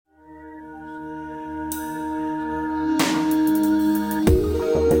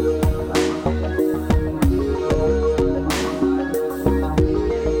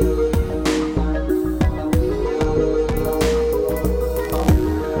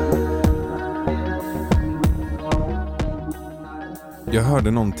Jag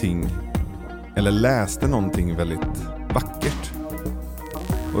hörde någonting, eller läste någonting väldigt vackert.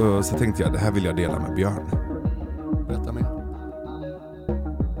 Och så tänkte jag, det här vill jag dela med Björn. Berätta mer.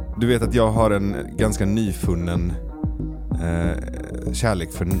 Du vet att jag har en ganska nyfunnen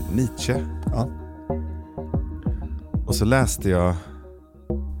kärlek för Nietzsche. Ja. Och så läste jag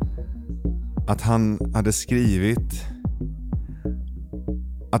att han hade skrivit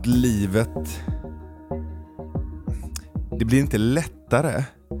att livet, det blir inte lättare,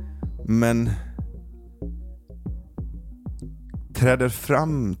 men träder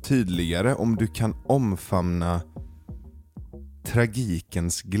fram tydligare om du kan omfamna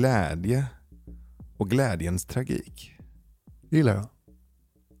tragikens glädje och glädjens tragik. Gillar jag.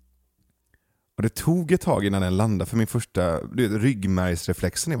 Och det tog ett tag innan den landade, för min första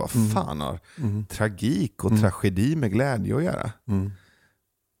ryggmärgsreflexen är vad fan har tragik och tragedi med glädje att göra.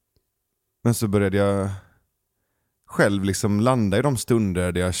 Men så började jag själv liksom landa i de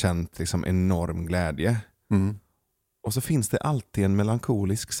stunder där jag känt liksom enorm glädje. Och så finns det alltid en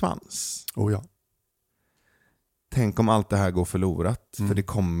melankolisk svans. Oh ja. Tänk om allt det här går förlorat, för det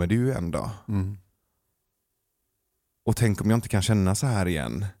kommer det ju en dag. Och tänk om jag inte kan känna så här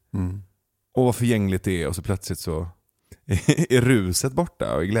igen. Och vad förgängligt det är, och så plötsligt så är ruset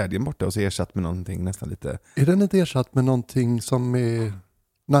borta och är glädjen borta och så ersatt med någonting nästan lite... Är den inte ersatt med någonting som är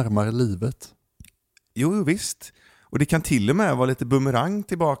närmare livet? Jo, visst. Och det kan till och med vara lite bumerang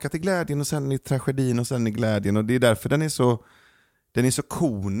tillbaka till glädjen och sen i tragedin och sen i glädjen. Och det är därför den är så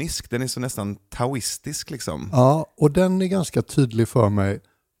konisk, den är så nästan taoistisk liksom. Ja, och den är ganska tydlig för mig.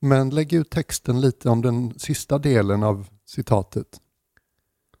 Men lägg ut texten lite om den sista delen av citatet.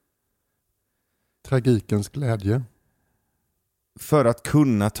 Tragikens glädje. För att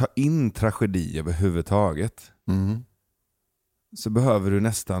kunna ta in tragedi överhuvudtaget så behöver du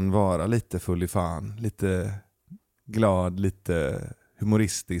nästan vara lite full i fan, lite glad, lite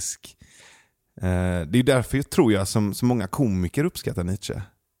humoristisk. Det är därför jag tror som många komiker uppskattar Nietzsche.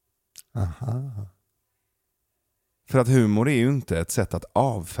 Aha. För att humor är ju inte ett sätt att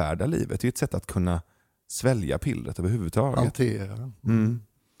avfärda livet, det är ett sätt att kunna svälja pillret överhuvudtaget. Hantera.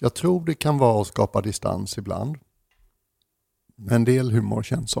 Jag tror det kan vara att skapa distans ibland. En del humor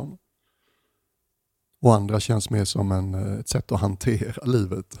känns som. Och andra känns mer som ett sätt att hantera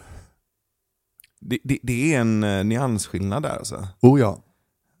livet. Det är en nyansskillnad där alltså. Oh ja.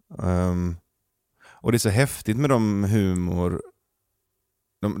 Och det är så häftigt med de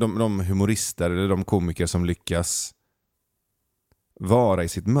humorister eller de komiker som lyckas vara i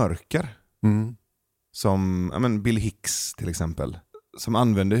sitt mörker. Som Bill Hicks till exempel. Som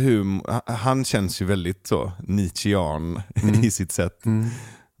använder humor. Han känns ju väldigt så Nietzschean i sitt sätt.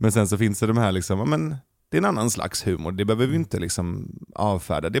 Men sen så finns det de här liksom, det är en annan slags humor. Det behöver vi inte liksom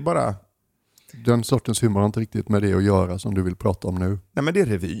avfärda. Det är bara... Den sortens humor har inte riktigt med det att göra som du vill prata om nu. Nej, men det är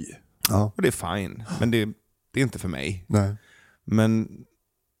revy. Ja. Och det är fine. Men det är inte för mig. Nej. Men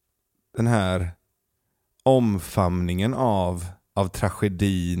den här omfamningen av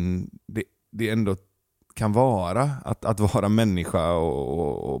tragedin, det ändå kan vara att vara människa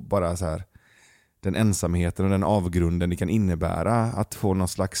och bara så här den ensamheten och den avgrunden det kan innebära att få någon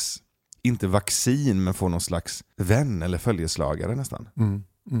slags, inte vaccin, men få någon slags vän eller följeslagare nästan.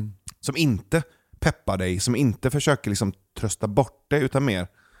 Som inte peppar dig, som inte försöker liksom trösta bort dig, utan mer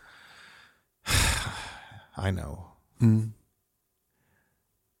I know.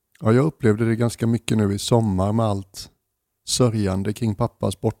 Ja, jag upplevde det ganska mycket nu i sommar med allt sörjande kring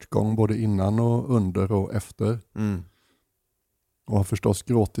pappas bortgång både innan och under och efter. Och har förstås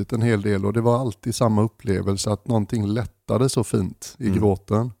gråtit en hel del, och det var alltid samma upplevelse att någonting lättade så fint i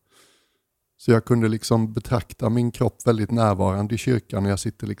gråten. Så jag kunde liksom betrakta min kropp väldigt närvarande i kyrkan när jag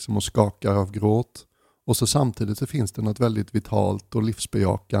sitter liksom och skakar av gråt. Och så samtidigt så finns det något väldigt vitalt och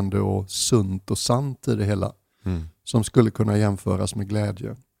livsbejakande och sunt och sant i det hela. Som skulle kunna jämföras med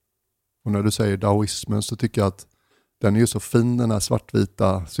glädje. Och när du säger daoismen så tycker jag att den är ju så fin, den här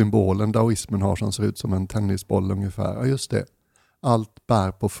svartvita symbolen daoismen har som ser ut som en tennisboll ungefär. Ja, just det. Allt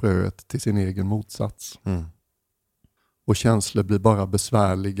bär på fröet till sin egen motsats. Och känslor blir bara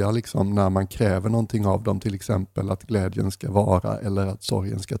besvärliga liksom, när man kräver någonting av dem. Till exempel att glädjen ska vara eller att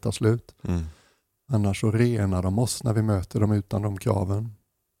sorgen ska ta slut. Annars så renar de oss när vi möter dem utan de kraven.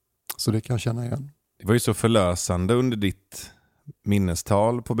 Så det kan jag känna igen. Det var ju så förlösande under ditt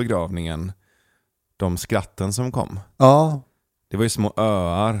minnestal på begravningen. De skratten som kom. Ja. Det var ju små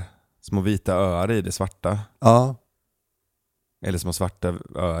öar. Små vita öar i det svarta. Ja. Eller små svarta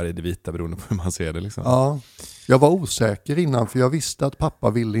öar i det vita, beroende på hur man ser det liksom. Ja. Jag var osäker innan, för jag visste att pappa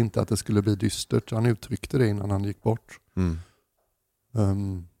ville inte att det skulle bli dystert. Han uttryckte det innan han gick bort.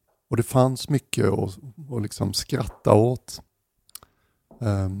 Och det fanns mycket att liksom skratta åt.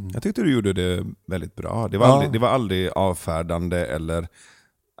 Jag tyckte du gjorde det väldigt bra. Det var aldrig avfärdande eller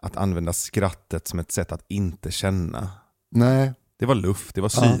att använda skrattet som ett sätt att inte känna. Nej. Det var luft, det var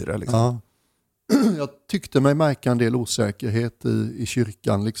syre. Liksom. Ja. Jag tyckte mig märka en del osäkerhet i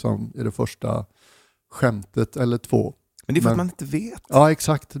kyrkan liksom, i det första skämtet eller 2. Men det är för att man inte vet. Ja,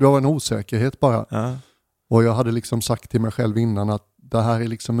 exakt. Det var en osäkerhet bara. Ja. Och jag hade liksom sagt till mig själv innan att det här är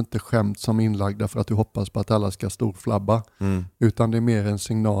liksom inte skämt som inlagda för att du hoppas på att alla ska storflabba. Utan det är mer en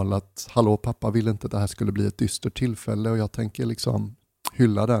signal att hallå, pappa ville inte att det här skulle bli ett dystert tillfälle, och jag tänker liksom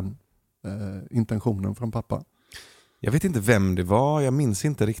hylla den intentionen från pappa. Jag vet inte vem det var, jag minns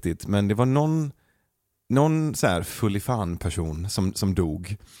inte riktigt, men det var någon så här fullifan-person som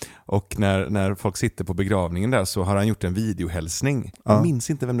dog. Och när folk sitter på begravningen där så har han gjort en videohälsning. Jag minns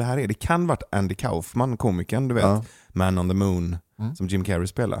inte vem det här är. Det kan varit Andy Kaufman, komikern, du vet. Man on the Moon, som Jim Carrey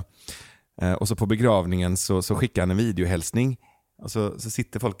spelar. Och så på begravningen så skickar han en videohälsning. Och så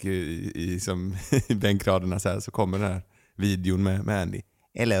sitter folk i bänkraderna så här, så kommer den här videon med Andy.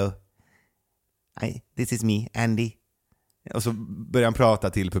 Hello, this is me, Andy. Och så börjar han prata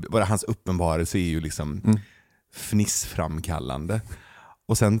till publiken. Bara hans uppenbarelse är ju liksom fnissframkallande.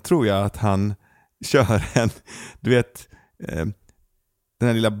 Och sen tror jag att han kör du vet, den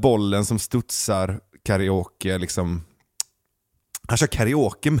här lilla bollen som studsar karaoke liksom. Han kör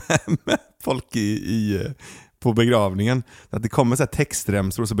karaoke med folk på begravningen. Att det kommer så här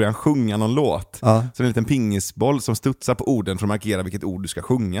textremsor och så börjar han sjunga någon låt. Så en liten pingisboll som studsar på orden för att markera vilket ord du ska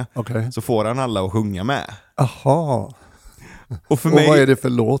sjunga. Okay. Så får han alla att sjunga med. Aha. Och för mig, vad är det för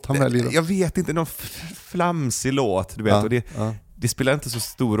låt han väljer? Jag vet inte, någon flamsig låt, du vet. Och det spelar inte så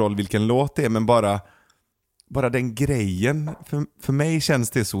stor roll vilken låt det är, men bara den grejen. För mig känns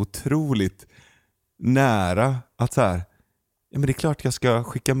det så otroligt nära att så här, ja, men det är klart jag ska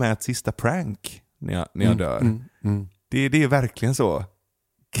skicka med ett sista prank när jag dör. Det är verkligen så.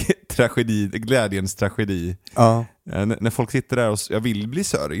 Tragedi, glädjens tragedi. När folk sitter där och jag vill bli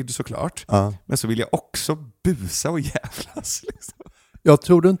sörjd såklart. Men så vill jag också busa och jävlas. Liksom. Jag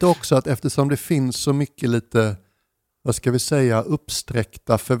tror inte också att eftersom det finns så mycket lite, vad ska vi säga,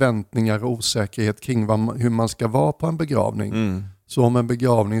 uppsträckta förväntningar och osäkerhet kring hur man ska vara på en begravning. Så om en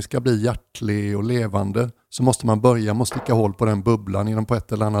begravning ska bli hjärtlig och levande så måste man börja med att sticka hål på den bubblan genom på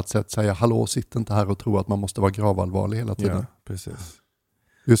ett eller annat sätt säga hallå, sitt inte här och tro att man måste vara gravallvarlig hela tiden. Ja, precis.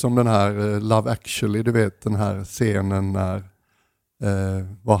 Det är som den här Love Actually, du vet den här scenen när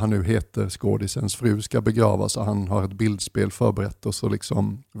vad han nu heter, skådisens fru ska begravas och han har ett bildspel förberett och så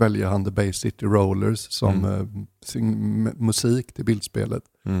liksom väljer han The Bay City Rollers som sin musik till bildspelet.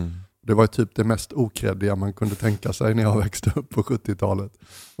 Det var typ det mest okreddiga man kunde tänka sig när jag växte upp på 70-talet.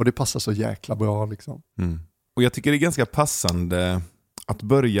 Och det passar så jäkla bra liksom. Och jag tycker det är ganska passande att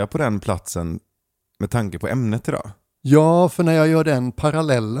börja på den platsen med tanke på ämnet idag. Ja, för när jag gör den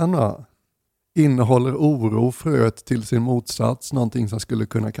parallellen innehåller oro fröet till sin motsats, någonting som skulle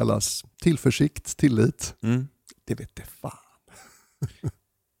kunna kallas tillförsikt, tillit. Det vet jag fan.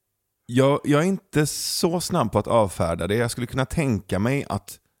 Jag är inte så snabb på att avfärda det. Jag skulle kunna tänka mig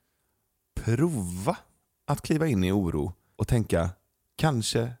att prova att kliva in i oro och tänka,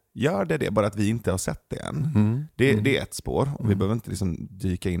 kanske gör det bara att vi inte har sett det än. Det är ett spår och vi behöver inte liksom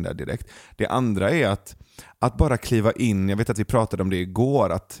dyka in där direkt. Det andra är att bara kliva in. Jag vet att vi pratade om det igår,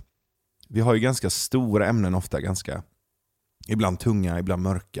 att vi har ju ganska stora ämnen ofta, ganska ibland tunga, ibland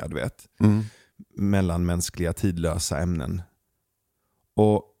mörka, du vet. Mellanmänskliga, tidlösa ämnen.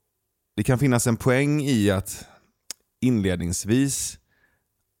 Och det kan finnas en poäng i att inledningsvis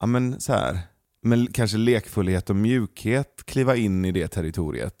så här, med kanske lekfullhet och mjukhet kliva in i det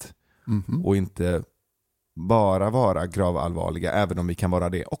territoriet. Och inte bara vara gravallvarliga, även om vi kan vara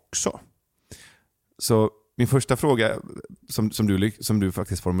det också. Så min första fråga som du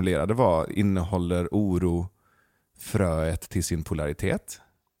faktiskt formulerade var, innehåller oro fröet till sin polaritet?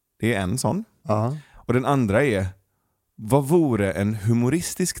 Det är en sån. Och den andra är, vad vore en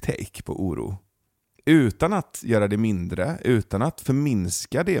humoristisk take på oro? Utan att göra det mindre, utan att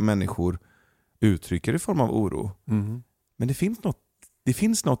förminska det människor uttrycker i form av oro. Men det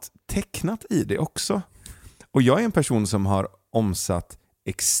finns något tecknat i det också. Och jag är en person som har omsatt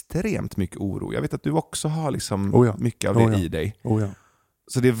extremt mycket oro. Jag vet att du också har liksom mycket av det i dig.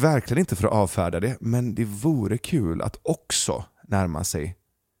 Så det är verkligen inte för att avfärda det, men det vore kul att också närma sig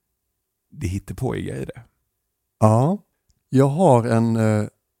det hittepåiga i det. Ja, jag har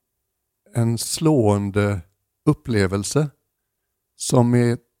en slående upplevelse som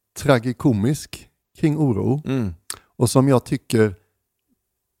är tragikomisk kring oro och som jag tycker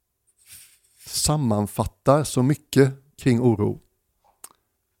sammanfattar så mycket kring oro.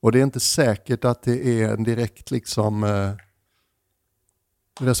 Och det är inte säkert att det är en direkt liksom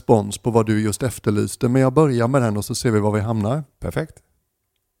respons på vad du just efterlyste. Men jag börjar med den och så ser vi var vi hamnar. Perfekt.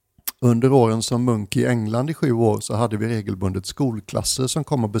 Under åren som munk i England i 7 år så hade vi regelbundet skolklasser som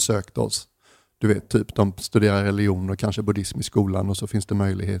kom och besökte oss. Du vet, typ de studerar religion och kanske buddhism i skolan och så finns det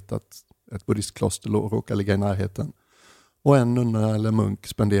möjlighet att ett buddhistkloster råkar ligga i närheten. Och en nunna eller munk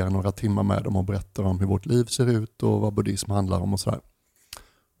spenderar några timmar med dem och berättar om hur vårt liv ser ut och vad buddhism handlar om och sådär.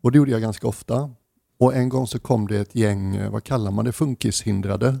 Och det gjorde jag ganska ofta. Och en gång så kom det ett gäng, vad kallar man det,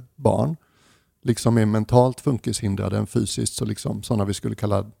 funkishindrade barn. Liksom är mentalt funkishindrade än fysiskt, så liksom sådana vi skulle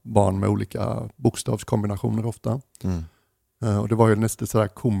kalla barn med olika bokstavskombinationer ofta. Och det var ju nästan sådär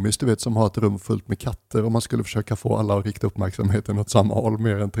komiskt, du vet, som har ett rum fullt med katter och man skulle försöka få alla att rikta uppmärksamheten åt samma håll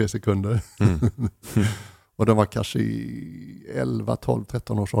mer än 3 sekunder. Och de var kanske i 11, 12,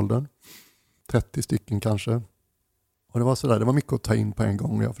 13 års åldern. 30 stycken kanske. Och det var sådär, det var mycket att ta in på en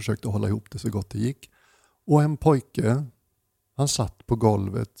gång och jag försökte hålla ihop det så gott det gick. Och en pojke, han satt på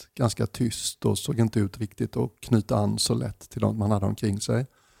golvet ganska tyst och såg inte ut riktigt att knyta an så lätt till de man hade omkring sig.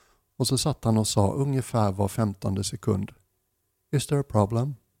 Och så satt han och sa ungefär var 15:e sekund: Is there a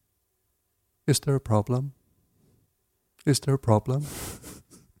problem? Is there a problem? Is there a problem?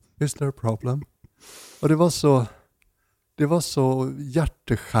 Is there a problem? Och det var så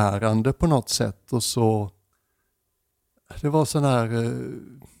hjärteskärande på något sätt och så, det var sån här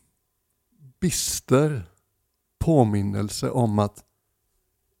bister påminnelse om att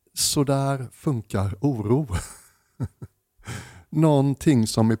så där funkar oro. Någonting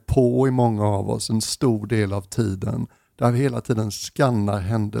som är på i många av oss en stor del av tiden, där vi hela tiden skannar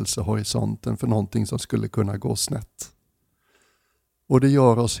händelsehorisonten för någonting som skulle kunna gå snett. Och det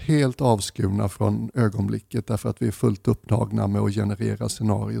gör oss helt avskurna från ögonblicket därför att vi är fullt upptagna med att generera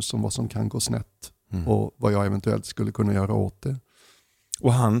scenarier som vad som kan gå snett och vad jag eventuellt skulle kunna göra åt det.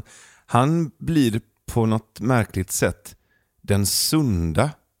 Och han blir på något märkligt sätt den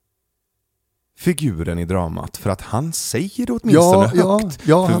sunda figuren i dramat, för att han säger det åtminstone högt.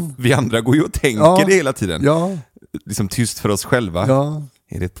 För vi andra går ju och tänker det hela tiden. Ja. Liksom tyst för oss själva. Ja.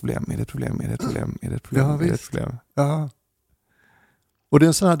 Är det ett problem? Är det ett problem? Är det ett problem? Är det ett problem? Ja, är det ett visst. problem? Ja. Och det är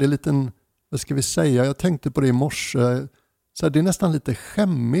en sån här, det är liten, vad ska vi säga, jag tänkte på det i morse, så här, det är nästan lite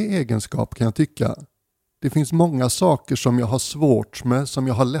skämmig egenskap kan jag tycka. Det finns många saker som jag har svårt med, som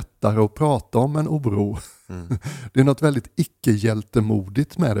jag har lättare att prata om än oro. Det är något väldigt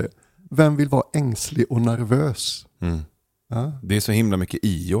icke-hjältemodigt med det. Vem vill vara ängslig och nervös? Ja. Det är så himla mycket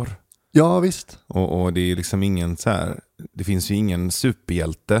ior. Ja, visst. Och det är liksom ingen så här, det finns ju ingen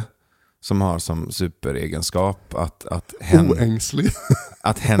superhjälte som har som superegenskap att oängslig.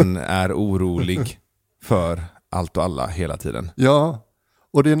 Att hen är orolig för allt och alla hela tiden. Ja,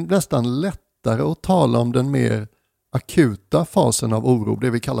 och det är nästan lättare att tala om den mer akuta fasen av oro, det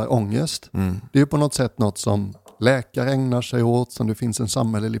vi kallar ångest. Det är på något sätt något som läkare ägnar sig åt, som det finns en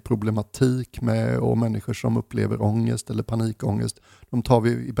samhällelig problematik med, och människor som upplever ångest eller panikångest, de tar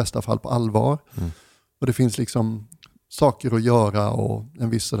vi i bästa fall på allvar. Och det finns liksom saker att göra och en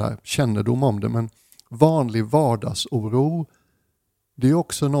viss sådär kännedom om det, men vanlig vardagsoro, det är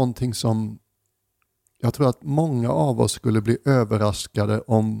också någonting som jag tror att många av oss skulle bli överraskade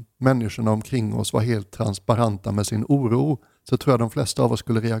om människorna omkring oss var helt transparenta med sin oro. Så tror jag de flesta av oss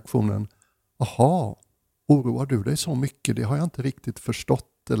skulle reaktionen: aha, oroar du dig så mycket? Det har jag inte riktigt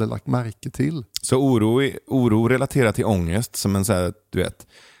förstått eller lagt märke till. Så oro relaterat till ångest, som en så här, du vet,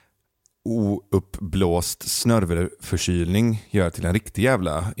 ouppblåst snörvelförkylning gör till en riktig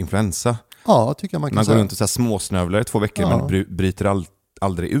jävla influensa. Ja, tycker jag man kan man säga. går runt och så här småsnövlar i 2 veckor, men bryter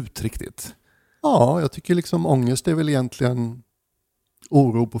aldrig ut riktigt. Ja, jag tycker liksom ångest är väl egentligen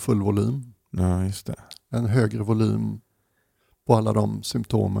oro på full volym. Ja, just det. En högre volym på alla de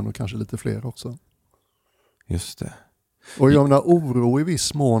symptomen och kanske lite fler också. Just det. Och jag menar, oro i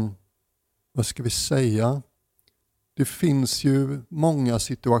viss mån, vad ska vi säga? Det finns ju många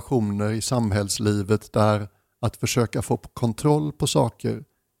situationer i samhällslivet där att försöka få kontroll på saker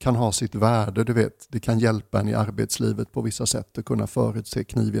kan ha sitt värde, du vet. Det kan hjälpa en i arbetslivet på vissa sätt att kunna förutse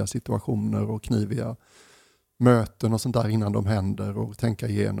kniviga situationer och kniviga möten och sånt där innan de händer, och tänka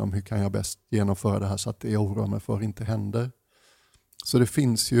igenom hur kan jag bäst genomföra det här så att det jag oroar mig för inte händer. Så det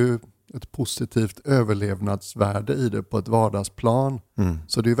finns ju ett positivt överlevnadsvärde i det på ett vardagsplan.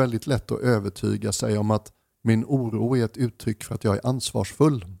 Så det är väldigt lätt att övertyga sig om att min oro är ett uttryck för att jag är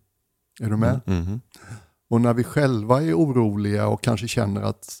ansvarsfull. Är du med? Och när vi själva är oroliga och kanske känner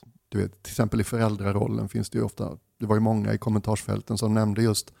att, du vet, till exempel i föräldrarollen finns det ju ofta, det var ju många i kommentarsfälten som nämnde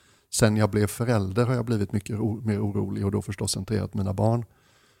just, sen jag blev förälder har jag blivit mycket mer orolig, och då förstås centrerat mina barn.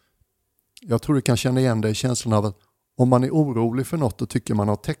 Jag tror du kan känna igen dig i känslan av att om man är orolig för något och tycker man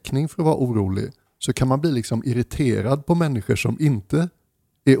har täckning för att vara orolig, så kan man bli liksom irriterad på människor som inte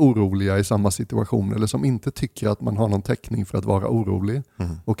är oroliga i samma situation eller som inte tycker att man har någon täckning för att vara orolig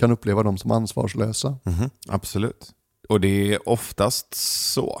och kan uppleva dem som ansvarslösa. Absolut. Och det är oftast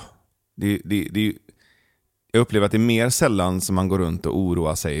så. Jag upplever att det är mer sällan som man går runt och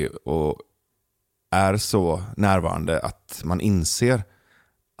oroar sig och är så närvarande att man inser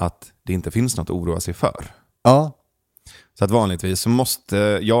att det inte finns något att oroa sig för. Ja. Så att vanligtvis så måste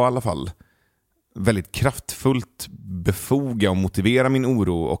jag i alla fall väldigt kraftfullt befoga och motivera min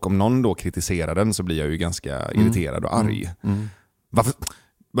oro, och om någon då kritiserar den så blir jag ju ganska irriterad och arg.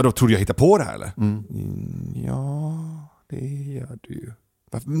 Vadå, tror du jag hittar på det här eller? Ja, det gör du ju.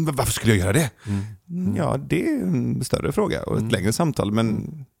 Varför skulle jag göra det? Ja, det är en större fråga och ett längre samtal,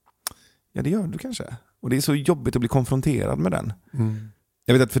 men ja, det gör du kanske. Och det är så jobbigt att bli konfronterad med den.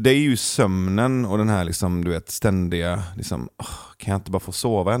 Jag vet att för dig är ju sömnen och den här liksom, du vet, ständiga liksom, kan jag inte bara få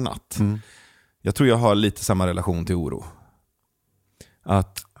sova en natt? Jag tror jag har lite samma relation till oro.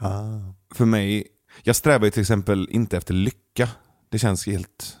 Att för mig, jag strävar ju till exempel inte efter lycka. Det känns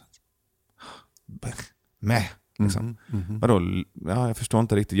helt liksom. Vadå? Ja, jag förstår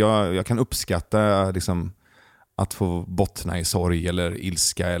inte riktigt. Jag kan uppskatta liksom att få bottna i sorg eller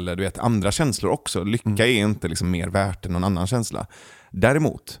ilska eller du vet, andra känslor också. Lycka är inte liksom mer värt än någon annan känsla.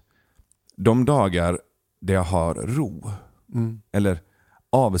 Däremot, de dagar där jag har ro eller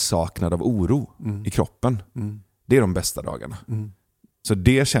avsaknad av oro i kroppen, det är de bästa dagarna. Så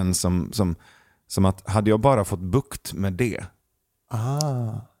det känns som att hade jag bara fått bukt med det,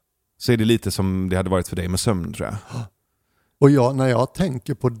 så är det lite som det hade varit för dig med sömn, tror jag. Och när jag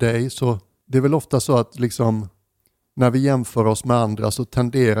tänker på dig så det är väl ofta så att liksom när vi jämför oss med andra så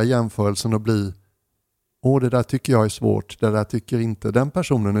tenderar jämförelsen att bli det där tycker jag är svårt, det där tycker inte den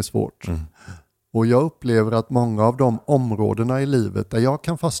personen är svårt. Och jag upplever att många av de områdena i livet där jag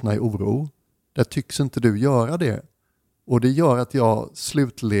kan fastna i oro, där tycks inte du göra det. Och det gör att jag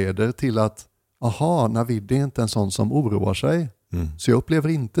slutleder till att Navid är inte en sån som oroar sig. Så jag upplever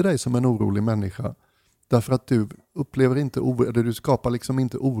inte dig som en orolig människa. Därför att du upplever inte oro, eller du skapar liksom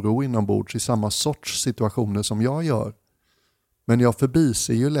inte oro inombords i samma sorts situationer som jag gör. Men jag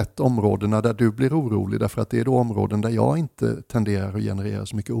förbiser ju lätt områdena där du blir orolig, därför att det är då områden där jag inte tenderar att generera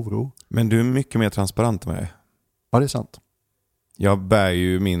så mycket oro. Men du är mycket mer transparent med mig. Ja, det är sant. Jag bär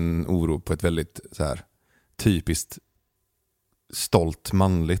ju min oro på ett väldigt så här typiskt stolt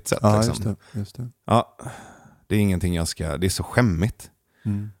manligt sätt. Ja, liksom. just det. Ja, det är ingenting det är så skämmigt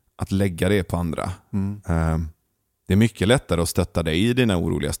att lägga det på andra. Det är mycket lättare att stötta dig i dina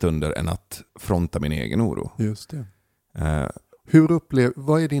oroliga stunder än att fronta min egen oro. Just det. Uh,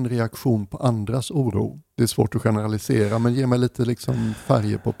 vad är din reaktion på andras oro? Det är svårt att generalisera, men ge mig lite liksom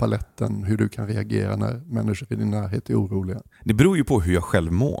färger på paletten hur du kan reagera när människor i din närhet är oroliga. Det beror ju på hur jag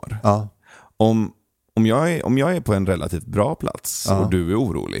själv mår. Ja. Om jag är på en relativt bra plats och du är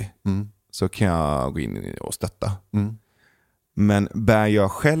orolig, så kan jag gå in och stötta. Men bär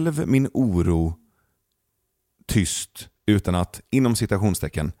jag själv min oro tyst utan att inom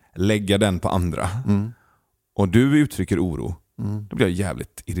citationstecken lägga den på andra, och du uttrycker oro, då blir jag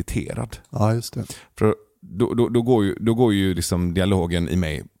jävligt irriterad. Ja, just det. För då går ju liksom dialogen i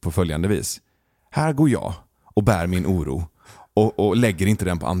mig på följande vis. Här går jag och bär min oro och lägger inte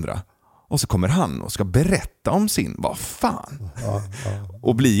den på andra. Och så kommer han och ska berätta om sin, vad fan.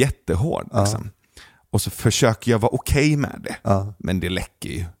 Och bli jättehård. Liksom. Och så försöker jag vara okej med det. Men det läcker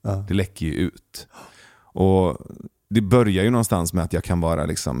ju. Det läcker ju ut. Och det börjar ju någonstans med att jag kan vara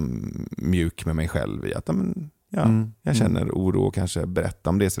liksom mjuk med mig själv i att jag känner oro och kanske berätta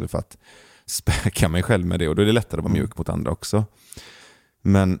om det istället för att späka mig själv med det. Och då är det lättare att vara mjuk mot andra också.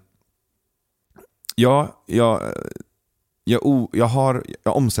 Men jag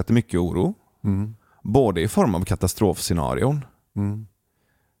omsätter mycket oro. Både i form av katastrofscenarion,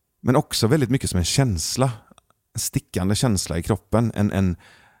 men också väldigt mycket som en känsla. En stickande känsla i kroppen.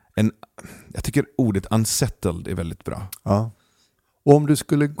 Jag tycker ordet unsettled är väldigt bra. Ja. Och om du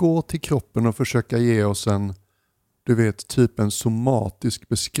skulle gå till kroppen och försöka ge oss typ en somatisk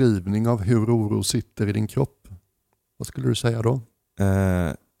beskrivning av hur oro sitter i din kropp. Vad skulle du säga då?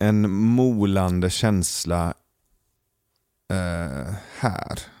 En molande känsla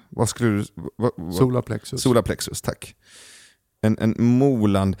här. Vad skulle du... Solarplexus. Solarplexus, tack.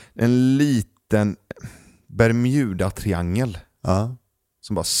 En liten Bermuda-triangel. Ja.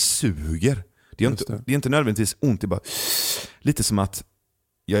 Som bara suger. Det är inte nödvändigtvis ont, det är bara lite som att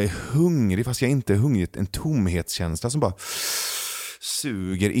jag är hungrig fast jag inte är hungrig. En tomhetskänsla som bara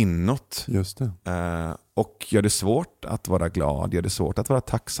suger inåt. Just det. Och gör det svårt att vara glad, gör det svårt att vara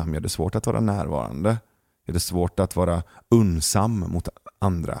tacksam, gör det svårt att vara närvarande, gör det svårt att vara unsam mot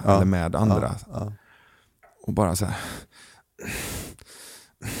andra eller med andra. Ja. Och bara så här.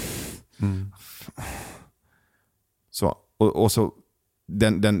 Så, och så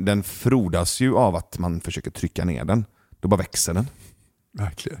den frodas ju av att man försöker trycka ner den. Då bara växer den.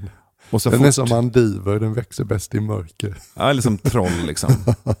 Verkligen. Och så den är som andiver, den växer bäst i mörker. Ja, eller som troll liksom.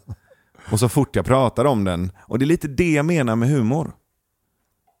 Och så fort jag pratar om den, och det är lite det jag menar med humor.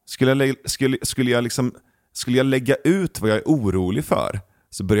 Skulle jag lägga ut vad jag är orolig för,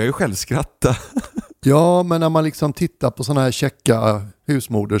 så börjar jag ju själv skratta. Ja, men när man liksom tittar på sådana här checka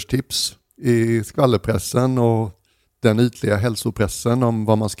husmoderstips i skvallerpressen och den ytliga hälsopressen om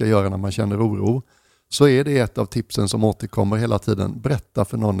vad man ska göra när man känner oro, så är det ett av tipsen som återkommer hela tiden. Berätta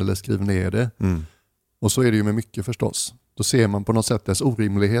för någon eller skriv ner det. Och så är det ju med mycket förstås. Då ser man på något sätt dess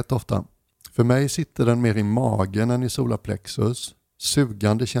orimlighet ofta. För mig sitter den mer i magen än i solarplexus.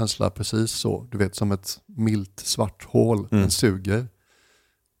 Sugande känsla, precis så. Du vet, som ett milt svart hål. Den suger.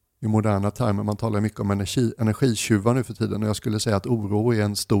 I moderna termer, man talar mycket om energitjuvar nu för tiden. Och jag skulle säga att oro är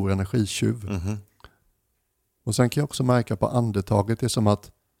en stor energitjuv. Och sen kan jag också märka på andetaget, det är som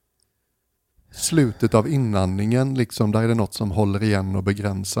att slutet av inandningen, liksom, där är det något som håller igen och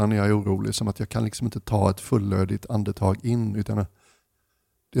begränsar när jag är orolig. Som att jag kan liksom inte ta ett fullödigt andetag in, utan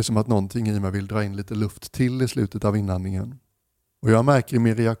det är som att någonting i mig vill dra in lite luft till i slutet av inandningen. Och jag märker i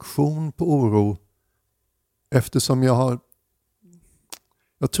min reaktion på oro, eftersom jag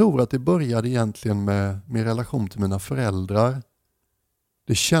tror att det började egentligen med min relation till mina föräldrar.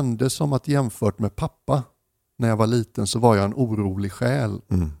 Det kändes som att jämfört med pappa, när jag var liten, så var jag en orolig själ.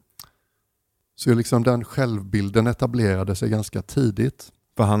 Så liksom den självbilden etablerade sig ganska tidigt.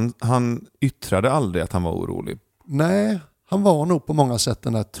 För han yttrade aldrig att han var orolig? Nej, han var nog på många sätt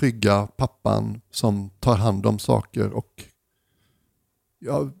den där trygga pappan som tar hand om saker. Och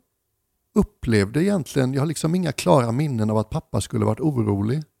jag upplevde egentligen, jag har liksom inga klara minnen av att pappa skulle varit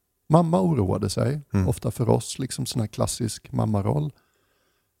orolig. Mamma oroade sig, ofta för oss, liksom sån här klassisk mammaroll.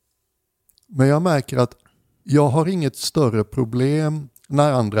 Men jag märker att jag har inget större problem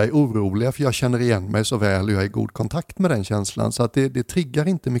när andra är oroliga, för jag känner igen mig så väl och jag är i god kontakt med den känslan, så att det triggar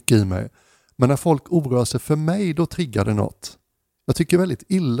inte mycket i mig. Men när folk oroar sig för mig, då triggar det något. Jag tycker väldigt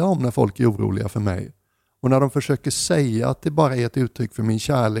illa om när folk är oroliga för mig. Och när de försöker säga att det bara är ett uttryck för min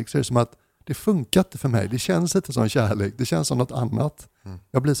kärlek, så är det som att det funkar inte för mig. Det känns inte som kärlek, det känns som något annat.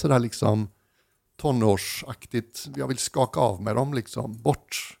 Jag blir sådär liksom tonårsaktigt, jag vill skaka av med dem liksom.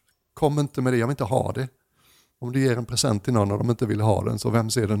 Bort, kom inte med det, jag vill inte ha det. Om du ger en present till någon och de inte vill ha den, så vem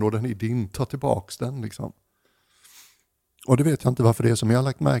ser den då? Den är din, ta tillbaks den liksom. Och det vet jag inte varför det är som, jag har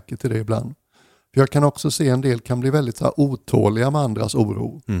lagt märke till det ibland. För jag kan också se en del kan bli väldigt så här otåliga med andras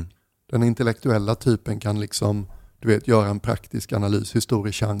oro. Den intellektuella typen kan liksom, du vet, göra en praktisk analys. Hur stor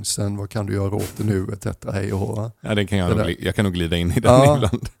är chansen? Vad kan du göra åt det nu? Etc. Hej och hå. Ja, den kan jag kan nog glida in i den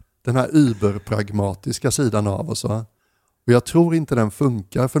ibland. Den här überpragmatiska sidan av oss. Och jag tror inte den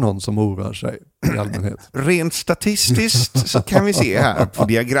funkar för någon som oroar sig i allmänhet. Rent statistiskt så kan vi se här på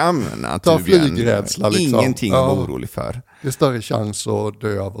diagrammen att ta flygrädsla liksom. Ingenting att vara orolig för. Det är större chans att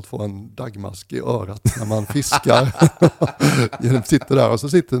dö av att få en dagmask i örat när man fiskar. Jag sitter där och så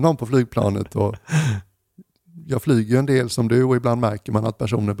sitter någon på flygplanet och jag flyger en del som du, och ibland märker man att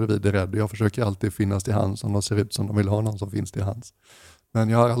personer bredvid är rädd. Jag försöker alltid finnas till hands om de ser ut som de vill ha någon som finns till hands. Men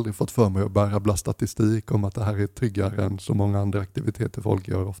jag har aldrig fått för mig att börja rabbla statistik om att det här är tryggare än så många andra aktiviteter folk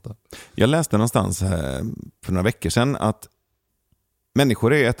gör ofta. Jag läste någonstans för några veckor sedan att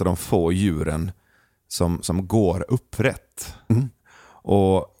människor är ett av de få djuren som går upprätt.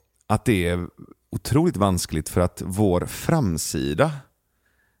 Och att det är otroligt vanskligt, för att vår framsida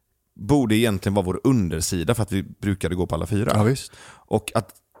borde egentligen vara vår undersida, för att vi brukade gå på alla fyra. Ja, visst. Och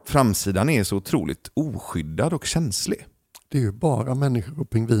att framsidan är så otroligt oskyddad och känslig. Det är ju bara människor och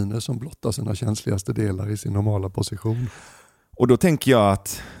pingviner som blottar sina känsligaste delar i sin normala position. Och då tänker jag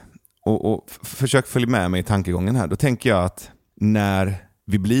att, och försök följa med mig i tankegången här, då tänker jag att när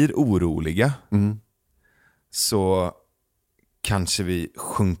vi blir oroliga så kanske vi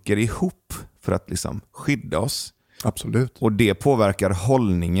sjunker ihop för att liksom skydda oss. Absolut. Och det påverkar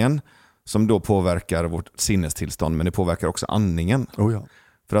hållningen, som då påverkar vårt sinnestillstånd, men det påverkar också andningen. Oh ja.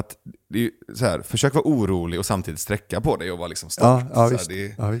 För att det är så här, försök vara orolig och samtidigt sträcka på dig och vara liksom stolt.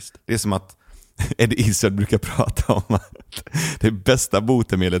 Visst. Det är som att Eddie Izzard brukar prata om att det bästa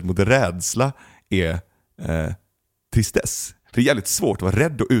botemedlet mot rädsla är tristess. Det är jävligt svårt att vara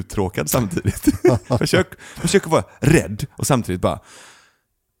rädd och uttråkad samtidigt. Försök att vara rädd och samtidigt bara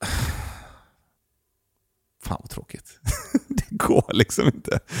fan vad tråkigt. Det går liksom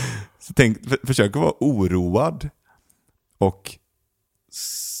inte. Så försök att vara oroad och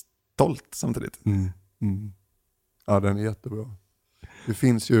stolt samtidigt. Ja, den är jättebra. Det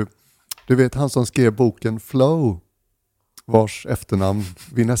finns ju, du vet han som skrev boken Flow. vars efternamn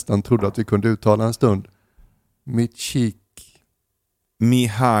vi nästan trodde att vi kunde uttala en stund.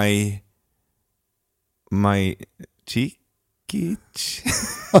 Mihai Majic.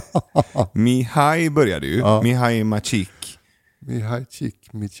 Mihai började ju. Ja. Mihai Majic.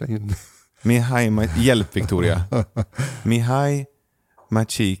 Hjälp Victoria. Mihai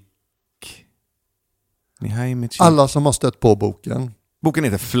Majic. Alla som har stött på boken. Boken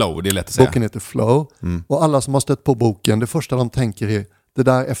heter Flow, det är lätt att säga. Boken heter Flow. Och alla som har stött på boken, det första de tänker är det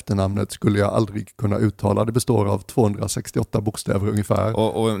där efternamnet skulle jag aldrig kunna uttala. Det består av 268 bokstäver ungefär.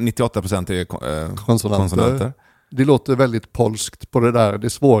 Och 98% är konsonanter. Det låter väldigt polskt på det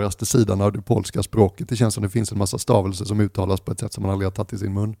svåraste sidan av det polska språket. Det känns som det finns en massa stavelser som uttalas på ett sätt som man aldrig har tagit i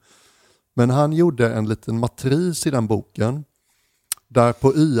sin mun. Men han gjorde en liten matris i den boken. Där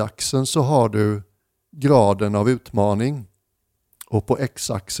på y-axeln så har du graden av utmaning. Och på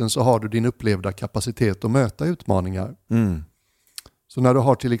x-axeln så har du din upplevda kapacitet att möta utmaningar. Så när du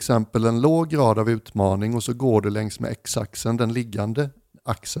har till exempel en låg grad av utmaning och så går du längs med x-axeln, den liggande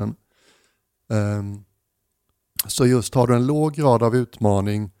axeln. Så just har du en låg grad av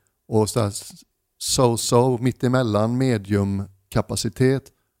utmaning och so mittemellan mediumkapacitet,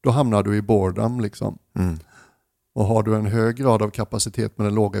 då hamnar du i boredom liksom. Och har du en hög grad av kapacitet med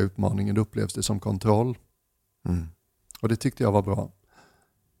den låga utmaningen, då upplevs det som kontroll. Och det tyckte jag var bra.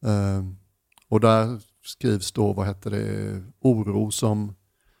 Och där skrivs då, oro som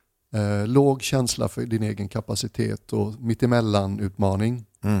låg känsla för din egen kapacitet och mittemellan utmaning.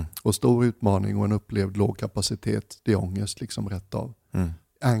 Och stor utmaning och en upplevd låg kapacitet, det är ångest liksom rätt av.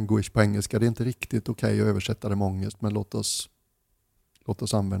 Anguish på engelska, det är inte riktigt okej att översätta det med ångest, men låt oss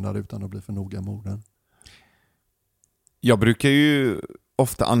använda det utan att bli för noga med orden. Jag brukar ju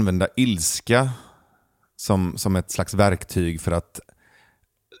ofta använda ilska som ett slags verktyg för att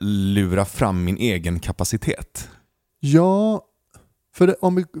lura fram min egen kapacitet. Ja, får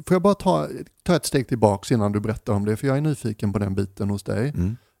jag bara ta ett steg tillbaka innan du berättar om det, för jag är nyfiken på den biten hos dig.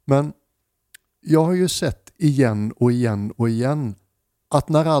 Men jag har ju sett igen och igen och igen att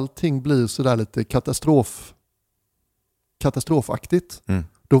när allting blir sådär lite katastrofaktigt,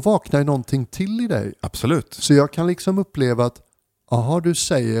 då vaknar ju någonting till i dig. Absolut. Så jag kan liksom uppleva att du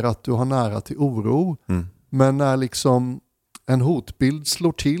säger att du har nära till oro, men när liksom en hotbild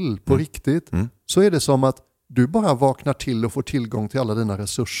slår till på riktigt, så är det som att du bara vaknar till och får tillgång till alla dina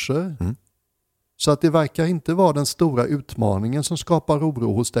resurser. Så att det verkar inte vara den stora utmaningen som skapar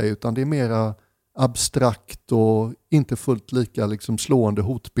oro hos dig, utan det är mera abstrakt och inte fullt lika liksom slående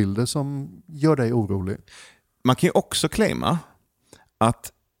hotbilder som gör dig orolig. Man kan ju också claima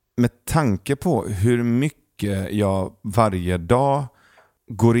att med tanke på hur mycket jag varje dag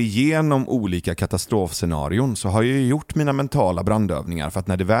går igenom olika katastrofscenarion, så har jag ju gjort mina mentala brandövningar för att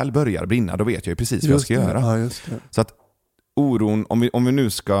när det väl börjar brinna, då vet jag ju precis vad jag ska göra. Ja, just det. Så att oron, om vi nu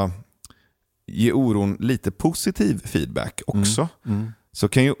ska ge oron lite positiv feedback också, så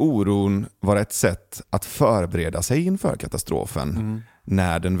kan ju oron vara ett sätt att förbereda sig inför katastrofen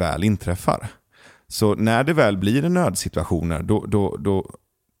när den väl inträffar. Så när det väl blir en nödsituationer,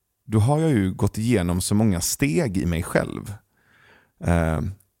 då har jag ju gått igenom så många steg i mig själv.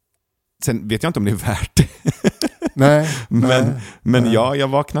 Sen vet jag inte om det är värt det. Nej, men ja, jag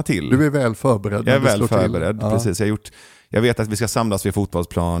vaknar till. Du är väl förberedd. Jag är väl förberedd, precis. Jag vet att vi ska samlas vid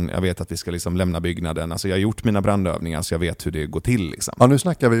fotbollsplan. Jag vet att vi ska liksom lämna byggnaden. Alltså jag har gjort mina brandövningar så jag vet hur det går till. Liksom. Ja, nu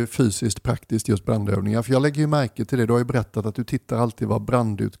snackar vi fysiskt, praktiskt just brandövningar. För jag lägger ju märke till det. Du har ju berättat att du tittar alltid var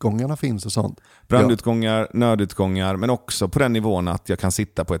brandutgångarna finns och sånt. Brandutgångar, nödutgångar, men också på den nivån att jag kan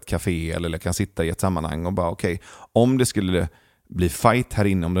sitta på ett café eller jag kan sitta i ett sammanhang och bara okej, om det skulle bli fight här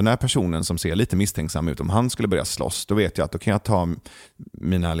inne, om den här personen som ser lite misstänksam ut, om han skulle börja slåss, då vet jag att då kan jag ta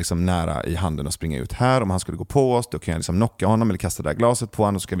mina liksom nära i handen och springa ut här. Om han skulle gå på oss, då kan jag liksom knocka honom eller kasta det där glaset på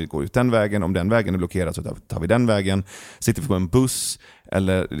honom, och så ska vi gå ut den vägen. Om den vägen är blockerad så tar vi den vägen. Sitter vi på en buss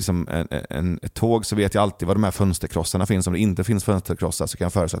eller liksom ett tåg, så vet jag alltid var de här fönsterkrossarna finns. Om det inte finns fönsterkrossar så kan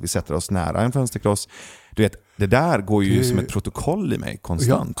jag föreslå att vi sätter oss nära en fönsterkross. Du vet, det där går ju som ett protokoll i mig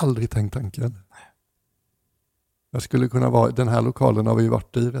konstant. Jag har aldrig tänkt tanken. Jag skulle kunna vara, den här lokalen har vi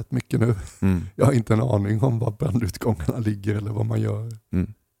varit i rätt mycket nu. Jag har inte en aning om var brandutgångarna ligger eller vad man gör.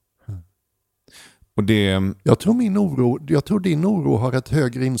 Och det... Jag tror din oro har ett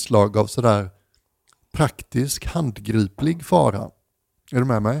högre inslag av sådär praktisk, handgriplig fara. Är du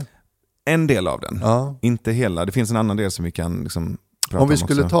med mig? En del av den, ja. Inte hela. Det finns en annan del som vi kan liksom prata om. Om vi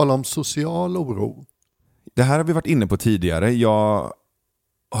skulle också tala om social oro. Det här har vi varit inne på tidigare. Jag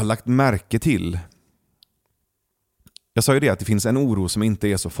har lagt märke till... Jag sa ju det att det finns en oro som inte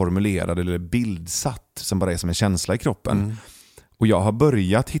är så formulerad eller bildsatt, som bara är som en känsla i kroppen. Och jag har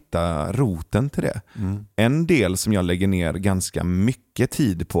börjat hitta roten till det. En del som jag lägger ner ganska mycket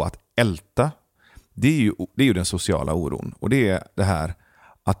tid på att älta, det är ju den sociala oron. Och det är det här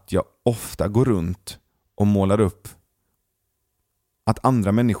att jag ofta går runt och målar upp att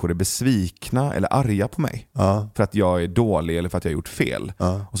andra människor är besvikna eller arga på mig. För att jag är dålig eller för att jag har gjort fel.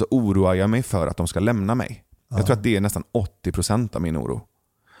 Och så oroar jag mig för att de ska lämna mig. Jag tror att det är nästan 80% av min oro.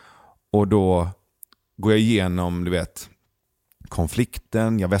 Och då går jag igenom, du vet,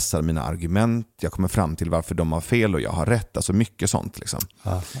 konflikten, jag vässar mina argument, jag kommer fram till varför de har fel och jag har rätt. Alltså mycket sånt liksom.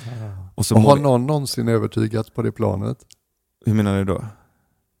 Och har någon någonsin övertygats på det planet? Hur menar du då?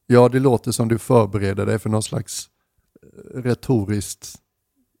 Ja, det låter som du förbereder dig för någon slags retoriskt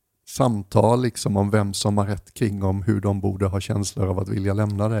samtal liksom om vem som har rätt kring om hur de borde ha känslor av att vilja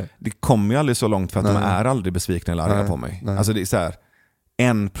lämna dig. Det kommer ju aldrig så långt för att de är aldrig besvikna eller arga på mig. Alltså det är så här,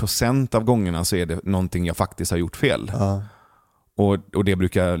 1% av gångerna så är det någonting jag faktiskt har gjort fel. Och det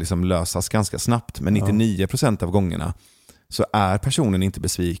brukar liksom lösas ganska snabbt. Men 99% av gångerna så är personen inte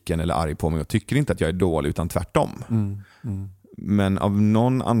besviken eller arg på mig och tycker inte att jag är dålig, utan tvärtom. Men av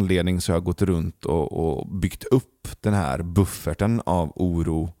någon anledning så har jag gått runt och byggt upp den här bufferten av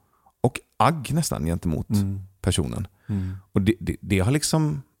oro och agg nästan gentemot personen. Och det har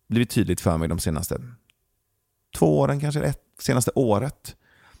liksom blivit tydligt för mig de senaste 2 åren, kanske senaste året,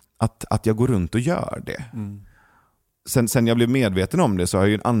 att jag går runt och gör det. Sen jag blev medveten om det så har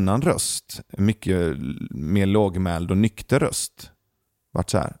ju en annan röst, mycket mer lågmäld och nykter röst, varit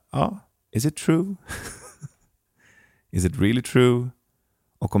så här: is it true? Is it really true?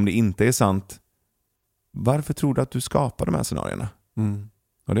 Och om det inte är sant, varför tror du att du skapar de här scenarierna?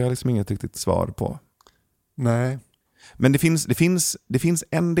 Och det har jag liksom inget riktigt svar på. Nej. Men det finns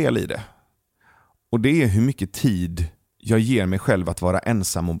en del i det. Och det är hur mycket tid jag ger mig själv att vara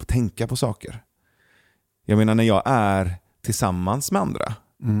ensam och tänka på saker. Jag menar, när jag är tillsammans med andra,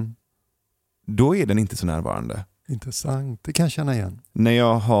 då är den inte så närvarande. Intressant, det kan jag känna igen. När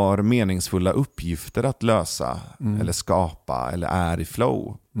jag har meningsfulla uppgifter att lösa eller skapa eller är i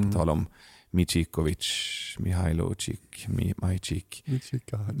flow, på tal om Michikovic, Mihailovic,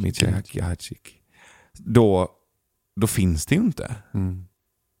 Michikovic, då finns det ju inte.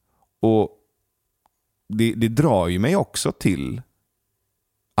 Och det drar ju mig också till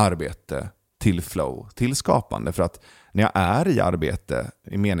arbete, till flow, till skapande. För att när jag är i arbete,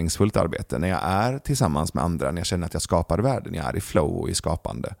 i meningsfullt arbete, när jag är tillsammans med andra, när jag känner att jag skapar världen, jag är i flow och i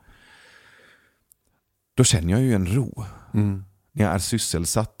skapande, då känner jag ju en ro. När jag är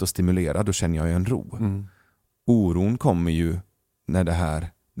sysselsatt och stimulerad, då känner jag ju en ro. Oron kommer ju när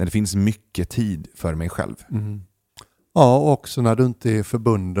det finns mycket tid för mig själv. Ja, och också när du inte är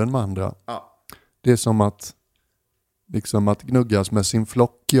förbunden med andra. Det är som att gnuggas med sin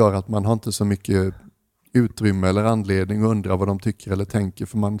flock gör att man har inte så mycket utrymme eller anledning att undra vad de tycker eller tänker,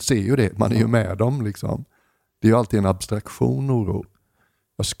 för man ser ju det, man är ju med dem liksom. Det är ju alltid en abstraktion, oro.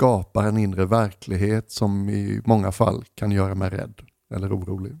 Jag skapar en inre verklighet som i många fall kan göra mig rädd eller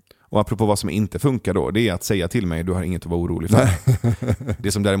orolig. Och apropå vad som inte funkar då, det är att säga till mig: du har inget att vara orolig för.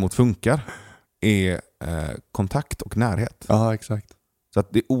 Det som däremot funkar är kontakt och närhet. Ja, exakt. Så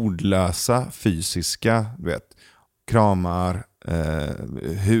att det ordlösa, fysiska, du vet, kramar,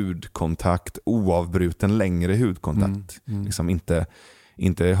 hudkontakt, oavbruten längre hudkontakt. Liksom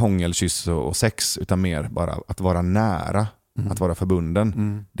inte hångelkyss och sex, utan mer bara att vara nära, att vara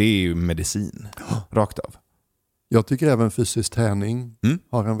förbunden. Det är ju medicin, rakt av. Jag tycker även fysisk träning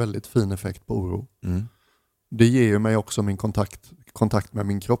har en väldigt fin effekt på oro. Det ger ju mig också min kontakt med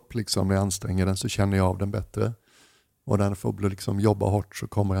min kropp. Liksom. När jag anstränger den så känner jag av den bättre. Och när jag får liksom jobba hårt så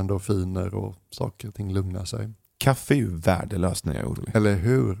kommer endorfiner och saker och ting lugna sig. Kaffe är ju värdelöst när jag är orolig. Eller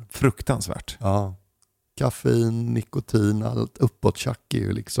hur? Fruktansvärt. Ja. Kaffein, nikotin, allt uppåt tjack är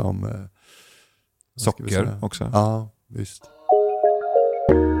ju liksom... socker också. Ja, visst.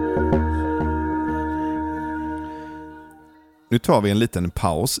 Nu tar vi en liten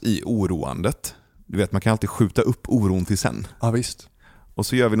paus i oroandet. Du vet, man kan alltid skjuta upp oron till sen. Ja, visst. Och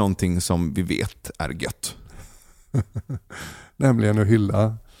så gör vi någonting som vi vet är gött. Nämligen att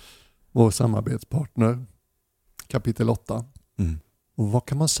hylla vår samarbetspartner, kapitel 8. Och vad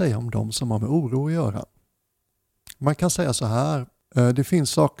kan man säga om dem som har med oro att göra? Man kan säga så här: det finns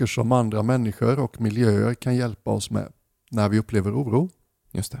saker som andra människor och miljöer kan hjälpa oss med när vi upplever oro.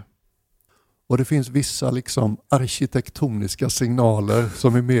 Just det. Och det finns vissa liksom arkitektoniska signaler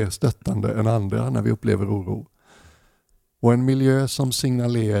som är mer stöttande än andra när vi upplever oro. Och en miljö som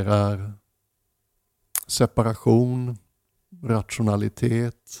signalerar separation,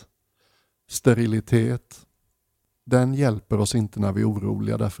 rationalitet, sterilitet, den hjälper oss inte när vi är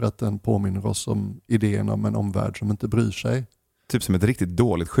oroliga, därför att den påminner oss om idén om en omvärld som inte bryr sig. typ som ett riktigt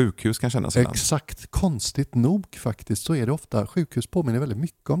dåligt sjukhus kan kännas ibland. Exakt, konstigt nog faktiskt så är det ofta. Sjukhus påminner väldigt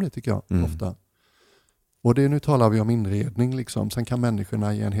mycket om det tycker jag. Ofta. Och nu talar vi om inredning liksom. Sen kan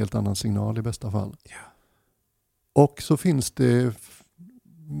människorna ge en helt annan signal i bästa fall. Yeah. Och så finns det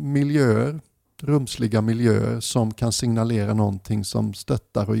miljöer, rumsliga miljöer som kan signalera någonting som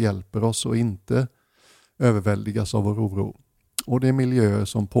stöttar och hjälper oss och inte överväldigas av vår oro. Och det är miljöer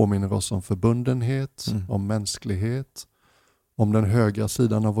som påminner oss om förbundenhet, om mänsklighet, om den högra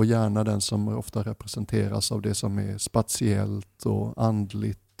sidan av vår hjärna, den som ofta representeras av det som är spatiellt och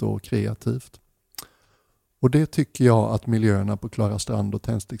andligt och kreativt. Och det tycker jag att miljöerna på Klarastrand och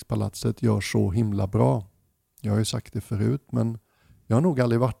Tändstickspalatset gör så himla bra. Jag har ju sagt det förut, men jag har nog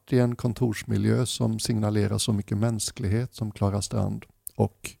aldrig varit i en kontorsmiljö som signalerar så mycket mänsklighet som Klarastrand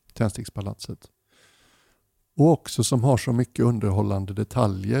och Tändstickspalatset. Och också som har så mycket underhållande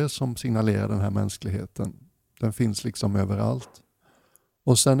detaljer som signalerar den här mänskligheten. Den finns liksom överallt.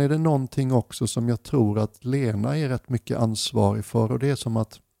 Och sen är det någonting också som jag tror att Lena är rätt mycket ansvarig för, och det är som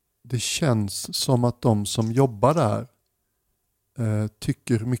att det känns som att de som jobbar där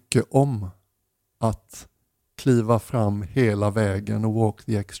tycker mycket om att kliva fram hela vägen och walk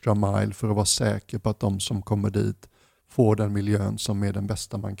the extra mile för att vara säker på att de som kommer dit får den miljön som är den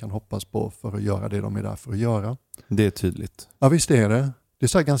bästa man kan hoppas på för att göra det de är där för att göra. Det är tydligt. Ja, visst är det. Det är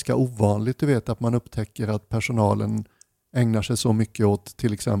så här ganska ovanligt, du vet, att man upptäcker att personalen ägnar sig så mycket åt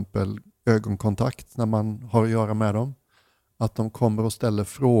till exempel ögonkontakt när man har att göra med dem. Att de kommer och ställer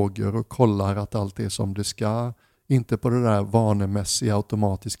frågor och kollar att allt är som det ska. Inte på det där vanemässiga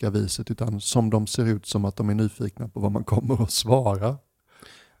automatiska viset, utan som de ser ut som att de är nyfikna på vad man kommer att svara.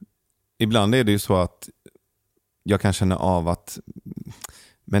 Ibland är det ju så att jag kan känna av att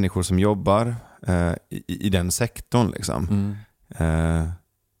människor som jobbar i den sektorn liksom,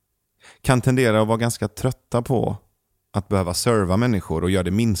 kan tendera att vara ganska trötta på att behöva serva människor och göra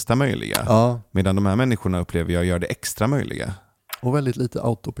det minsta möjliga. Ja. Medan de här människorna upplever jag gör det extra möjliga. Och väldigt lite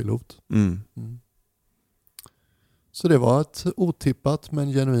autopilot. Så det var ett otippat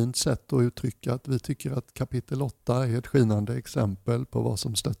men genuint sätt att uttrycka att vi tycker att kapitel 8 är ett skinande exempel på vad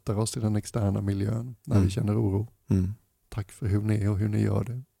som stöttar oss i den externa miljön när vi känner oro. Tack för hur ni är och hur ni gör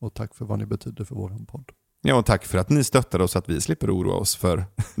det. Och tack för vad ni betyder för vår podd. Ja, och tack för att ni stöttar oss så att vi slipper oroa oss för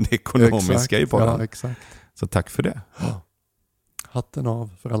det ekonomiska i podden. Ja, exakt. Så tack för det. Hatten av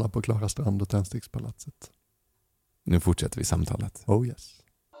för alla på Klarastrand och Tändstickspalatset. Nu fortsätter vi samtalet. Oh yes.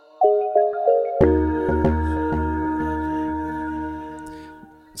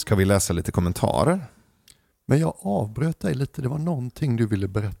 Ska vi läsa lite kommentarer? Men jag avbröt dig lite. Det var någonting du ville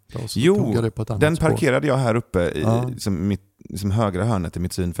berätta. Och så tog jag det på ett annat den spår. parkerade jag här uppe i som högra hörnet i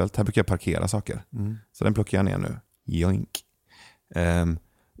mitt synfält. Här brukar jag parkera saker. Så den plockar jag ner nu. Joink.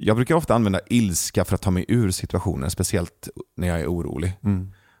 Jag brukar ofta använda ilska för att ta mig ur situationer. Speciellt när jag är orolig.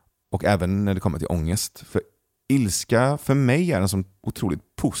 Och även när det kommer till ångest. För ilska för mig är en sån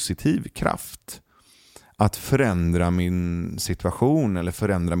otroligt positiv kraft. Att förändra min situation eller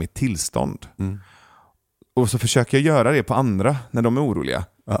förändra mitt tillstånd. Och så försöker jag göra det på andra när de är oroliga.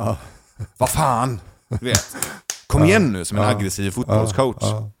 Vad fan? Du vet. Kom igen nu som en aggressiv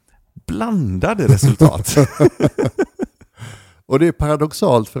fotbollscoach. Blandade resultat. Och det är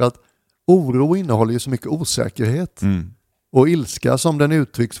paradoxalt för att oro innehåller ju så mycket osäkerhet. Och ilska som den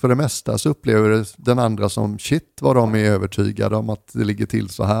uttrycks för det mesta så upplever den andra som shit vad de är övertygade om att det ligger till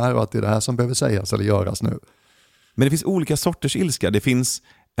så här och att det är det här som behöver sägas eller göras nu. Men det finns olika sorters ilska. Det finns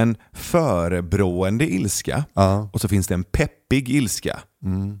en förebrående ilska och så finns det en peppig ilska.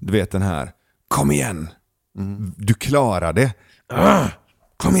 Du vet den här, kom igen, du klarar det.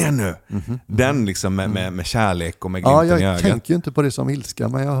 Kom igen nu. Den liksom med kärlek och med glimten i ögat. Jag tänker ju inte på det som ilska,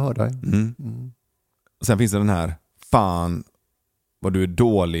 men jag hör dig. Och sen finns det den här, fan vad du är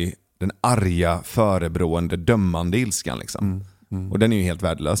dålig, den arga, förebrående, dömande ilskan liksom. Och den är ju helt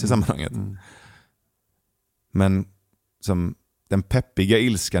värdelös i sammanhanget. Men som den peppiga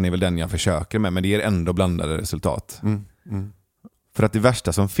ilskan är väl den jag försöker med, men det ger ändå blandade resultat. För att det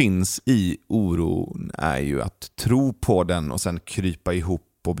värsta som finns i oron är ju att tro på den och sen krypa ihop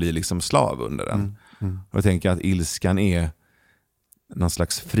och bli liksom slav under den. Och jag tänker att ilskan är någon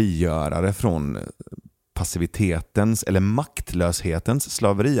slags frigörare från passivitetens eller maktlöshetens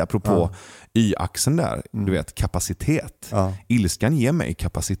slaveri, apropå y-axeln där, du vet, kapacitet. Ilskan ger mig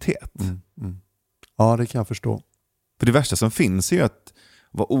kapacitet. Ja, det kan jag förstå. För det värsta som finns är ju att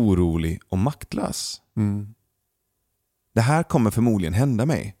vara orolig och maktlös. Det här kommer förmodligen hända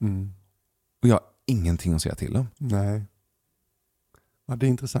mig. Och jag har ingenting att säga till om. Nej. Ja, det är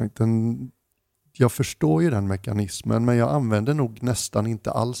intressant. Jag förstår ju den mekanismen, men jag använder nog nästan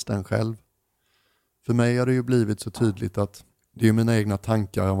inte alls den själv. För mig har det ju blivit så tydligt att Det är mina egna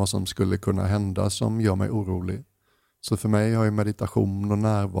tankar om vad som skulle kunna hända som gör mig orolig. Så för mig har ju meditation och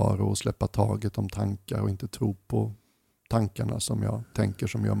närvaro och släppa taget om tankar och inte tro på tankarna som jag tänker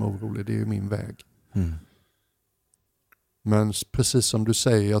som gör mig orolig. Det är ju min väg. Mm. Men precis som du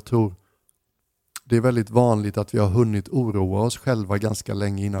säger, jag tror det är väldigt vanligt att vi har hunnit oroa oss själva ganska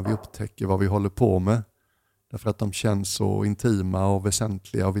länge innan vi upptäcker vad vi håller på med. Därför att de känns så intima och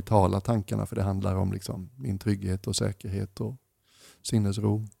väsentliga och vitala tankarna, för det handlar om liksom min trygghet och säkerhet och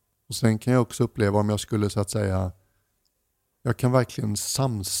sinnesro. Och sen kan jag också uppleva, om jag skulle så att säga, jag kan verkligen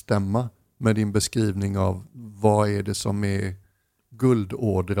samstämma med din beskrivning av vad är det som är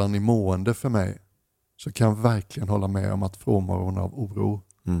guldådran i mående för mig. Så kan jag verkligen hålla med om att frånvaron av oro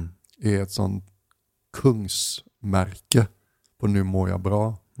är ett sånt kungsmärke på nu mår jag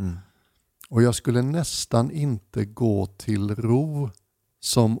bra. Mm. Och jag skulle nästan inte gå till ro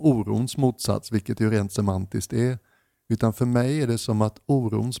som orons motsats, vilket ju rent semantiskt är. Utan för mig är det som att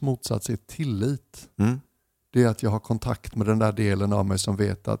orons motsats är tillit. Mm. Det är att jag har kontakt med den där delen av mig som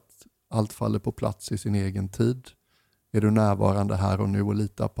vet att allt faller på plats i sin egen tid. Är du närvarande här och nu och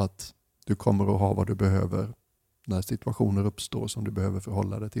litar på att du kommer att ha vad du behöver när situationer uppstår som du behöver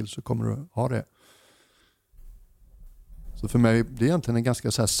förhålla dig till, så kommer du ha det. Så för mig, det är egentligen en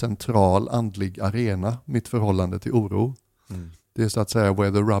ganska så här central andlig arena, mitt förhållande till oro. Mm. Det är så att säga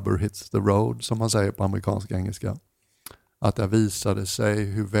where the rubber hits the road, som man säger på amerikansk engelska. Att det visade sig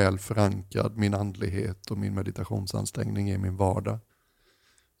hur väl förankrad min andlighet och min meditationsansträngning är i min vardag.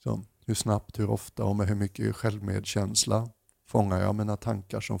 Så hur snabbt, hur ofta och med hur mycket självmedkänsla fångar jag mina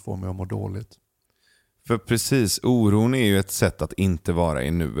tankar som får mig att må dåligt. För precis, oron är ju ett sätt att inte vara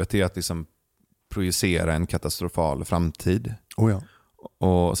i nuet. Det är att liksom projicera en katastrofal framtid. Oh ja.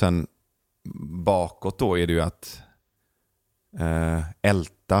 Och sen bakåt då är det ju att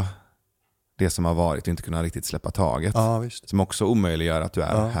älta det som har varit och inte kunna riktigt släppa taget. Ja, visst. Som också omöjliggör att du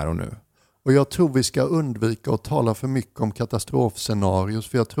är här och nu. Och jag tror vi ska undvika att tala för mycket om katastrofscenarios,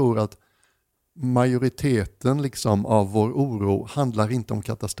 för jag tror att majoriteten liksom av vår oro handlar inte om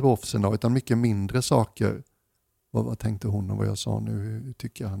katastrofscenarier utan mycket mindre saker. Vad tänkte hon om vad jag sa nu? Hur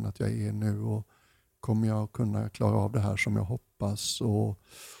tycker han att jag är nu? Och kommer jag kunna klara av det här som jag hoppas? Och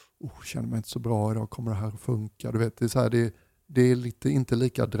känner mig inte så bra idag, kommer det här att funka? Du vet, det är så här, det är lite inte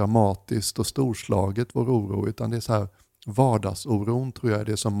lika dramatiskt och storslaget vår oro, utan det är så här, vardagsoron tror jag är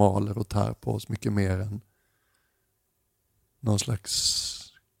det som maler och tär på oss mycket mer än någon slags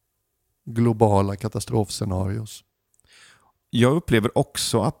globala katastrofscenarios. Jag upplever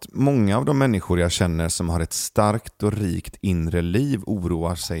också att många av de människor jag känner som har ett starkt och rikt inre liv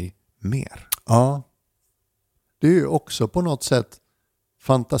oroar sig mer. Ja, det är ju också på något sätt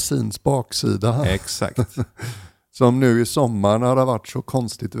fantasins baksida. Exakt. Som nu i sommar när det har varit så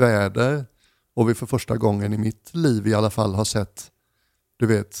konstigt väder och vi för första gången i mitt liv i alla fall har sett, du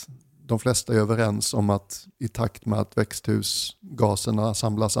vet, de flesta är överens om att i takt med att växthusgaserna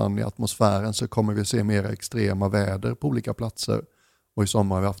samlas an i atmosfären så kommer vi se mer extrema väder på olika platser. Och i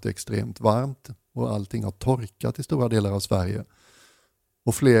sommar har vi haft det extremt varmt och allting har torkat i stora delar av Sverige.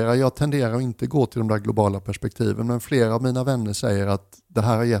 Och jag tenderar att inte gå till de där globala perspektiven, men flera av mina vänner säger att det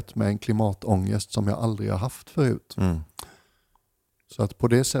här har gett mig en klimatångest som jag aldrig har haft förut. Mm. Så att på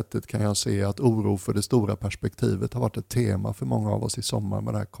det sättet kan jag se att oro för det stora perspektivet har varit ett tema för många av oss i sommar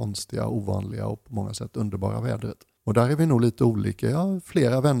med det här konstiga, ovanliga och på många sätt underbara vädret. Och där är vi nog lite olika. Jag har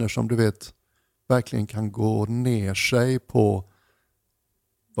flera vänner som du vet verkligen kan gå ner sig på,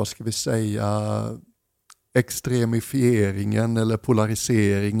 vad ska vi säga, extremifieringen eller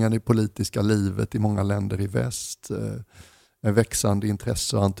polariseringen i politiska livet i många länder i väst. En växande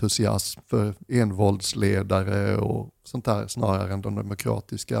intresse och entusiasm för envåldsledare och sånt där snarare än de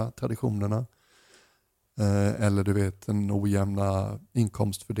demokratiska traditionerna. Eller du vet den ojämna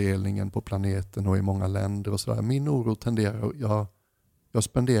inkomstfördelningen på planeten och i många länder och sådär. Min oro tenderar, jag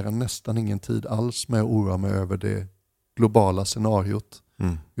spenderar nästan ingen tid alls med att oroa mig över det globala scenariot.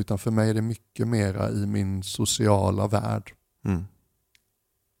 Mm. Utan för mig är det mycket mera i min sociala värld. Mm.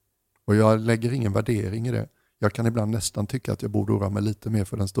 Och jag lägger ingen värdering i det. Jag kan ibland nästan tycka att jag borde oroa mig lite mer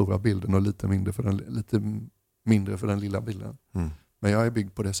för den stora bilden och lite mindre för den lilla bilden. Mm. Men jag är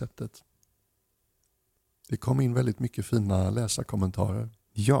byggd på det sättet. Det kom in väldigt mycket fina läsarkommentarer.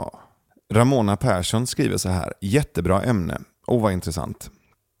 Ja. Ramona Persson skriver så här. Jättebra ämne. Vad intressant.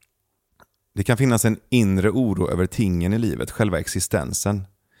 Det kan finnas en inre oro över tingen i livet, själva existensen.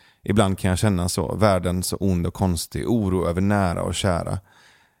 Ibland kan jag känna så. Världen så ond och konstig. Oro över nära och kära.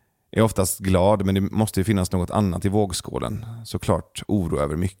 Jag är oftast glad, men det måste ju finnas något annat i vågskålen. Såklart oro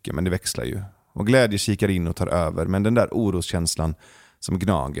över mycket, men det växlar ju. Och glädje kikar in och tar över, men den där oroskänslan som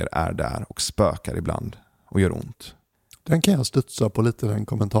gnager är där och spökar ibland och gör ont. Den kan jag studsa på lite, den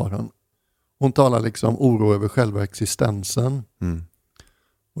kommentaren. Hon talar liksom oro över själva existensen.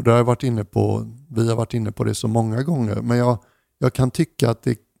 Och det har jag varit inne på, vi har varit inne på det så många gånger. Men jag kan tycka att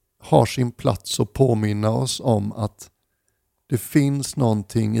det har sin plats att påminna oss om att det finns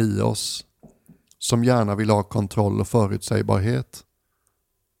någonting i oss som gärna vill ha kontroll och förutsägbarhet.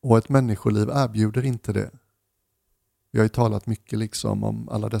 Och ett människoliv erbjuder inte det. Vi har ju talat mycket liksom om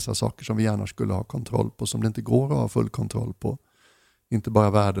alla dessa saker som vi gärna skulle ha kontroll på, som det inte går att ha full kontroll på. Inte bara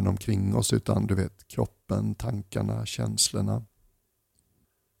världen omkring oss, utan du vet, kroppen, tankarna, känslorna.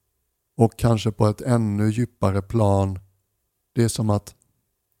 Och kanske på ett ännu djupare plan, det är som att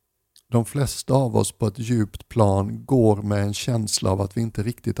de flesta av oss på ett djupt plan går med en känsla av att vi inte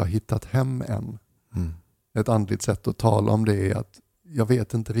riktigt har hittat hem än. Ett andligt sätt att tala om det är att jag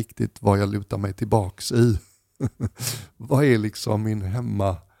vet inte riktigt vad jag lutar mig tillbaks i. Vad är liksom min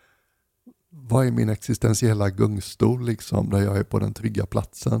hemma? Vad är min existentiella gungstol liksom, där jag är på den trygga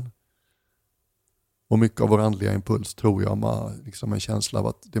platsen? Och mycket av vår andliga impuls tror jag har liksom en känsla av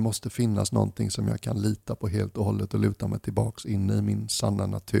att det måste finnas någonting som jag kan lita på helt och hållet och luta mig tillbaks in i. Min sanna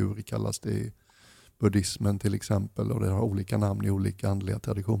natur kallas det i buddhismen till exempel, och det har olika namn i olika andliga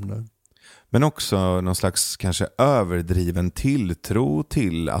traditioner. Men också någon slags kanske överdriven tilltro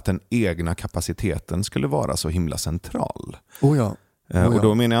till att den egna kapaciteten skulle vara så himla central. Och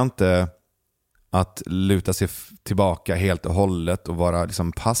då menar jag inte att luta sig tillbaka helt och hållet och vara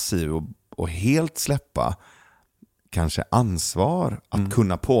liksom passiv och helt släppa kanske ansvar att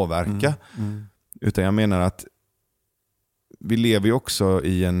kunna påverka. Utan jag menar att vi lever ju också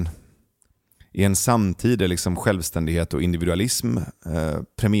i en samtid där liksom självständighet och individualism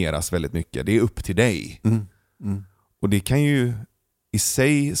premieras väldigt mycket. Det är upp till dig. Och det kan ju i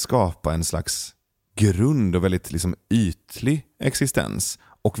sig skapa en slags grund och väldigt liksom ytlig existens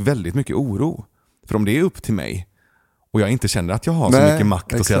och väldigt mycket oro. För om det är upp till mig och jag inte känner att jag har så mycket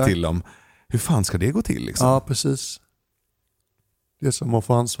makt att säga till om, hur fan ska det gå till liksom? Ja, precis. Det är som att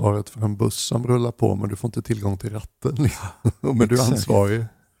få ansvaret för en buss som rullar på, men du får inte tillgång till ratten. Men du är ansvarig.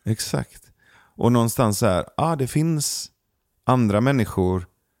 Exakt. Och någonstans så här, det finns andra människor,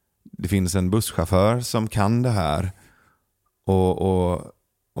 det finns en busschaufför som kan det här, och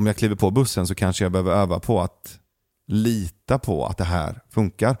om jag kliver på bussen så kanske jag behöver öva på att lita på att det här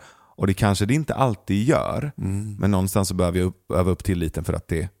funkar, och det kanske det inte alltid gör, men någonstans så behöver jag öva upp tilliten för att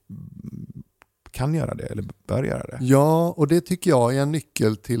det kan göra det eller bör göra det. Ja, och det tycker jag är en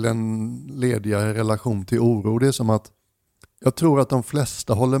nyckel till en ledigare relation till oro. Det är som att jag tror att de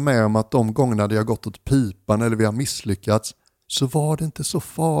flesta håller med om att de gånger det har gått åt pipan eller vi har misslyckats, så var det inte så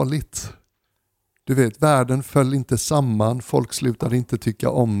farligt. Du vet, världen föll inte samman, folk slutade inte tycka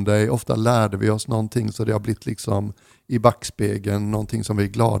om dig. Ofta lärde vi oss någonting, så det har blivit liksom i backspegeln någonting som vi är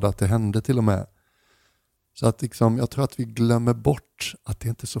glada att det hände till och med. Så att liksom, jag tror att vi glömmer bort att det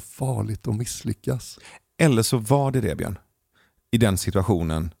inte är så farligt att misslyckas. Eller så var det Björn. I den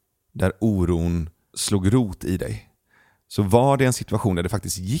situationen där oron slog rot i dig, så var det en situation där det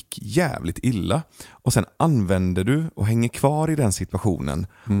faktiskt gick jävligt illa. Och sen använder du och hänger kvar i den situationen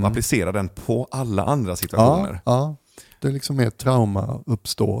och applicerar den på alla andra situationer. Ja. Det är liksom mer trauma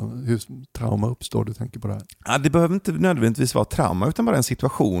uppstår. Hur trauma uppstår, du tänker på det här? Ja, det behöver inte nödvändigtvis vara trauma, utan bara en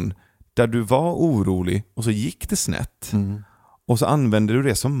situation där du var orolig och så gick det snett. Och så använder du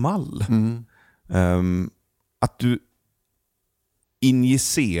det som mall. Att du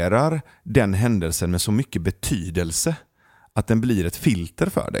injicerar den händelsen med så mycket betydelse att den blir ett filter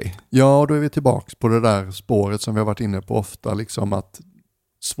för dig. Ja, och då är vi tillbaka på det där spåret som vi har varit inne på ofta. Liksom att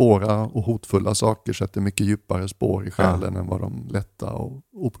svåra och hotfulla saker sätter mycket djupare spår i själen än vad de lätta och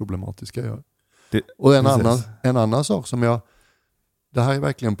oproblematiska gör. Och en annan sak som det här är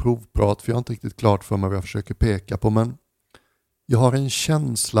verkligen provprat, för jag har inte riktigt klart för mig vad jag försöker peka på, men jag har en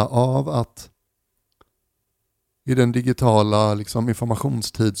känsla av att i den digitala liksom,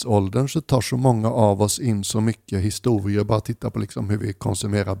 informationstidsåldern så tar så många av oss in så mycket historier. Bara titta på liksom, hur vi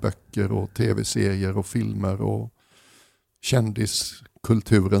konsumerar böcker och tv-serier och filmer och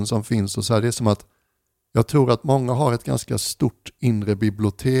kändiskulturen som finns. Och så här, det är som att jag tror att många har ett ganska stort inre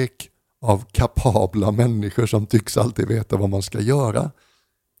bibliotek av kapabla människor som tycks alltid veta vad man ska göra.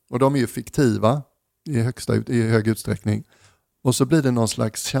 Och de är ju fiktiva i hög utsträckning. Och så blir det någon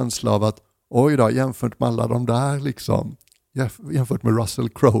slags känsla av att oj då, jämfört med alla de där liksom, jämfört med Russell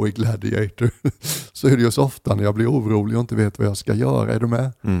Crowe i Gladiator, så är det ju så ofta när jag blir orolig och inte vet vad jag ska göra. Är du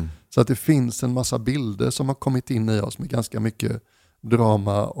med? Så att det finns en massa bilder som har kommit in i oss med ganska mycket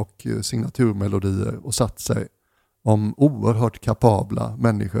drama och signaturmelodier och satt sig om oerhört kapabla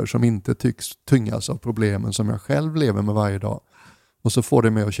människor som inte tycks tyngas av problemen som jag själv lever med varje dag. Och så får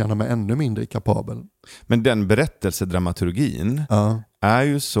det mig att känna mig ännu mindre kapabel. Men den berättelsedramaturgin är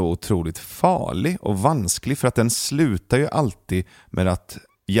ju så otroligt farlig och vansklig, för att den slutar ju alltid med att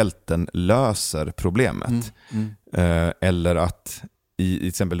hjälten löser problemet. Eller att i till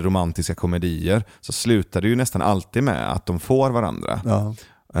exempel romantiska komedier så slutar det ju nästan alltid med att de får varandra.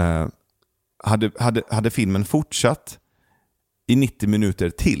 Hade filmen fortsatt i 90 minuter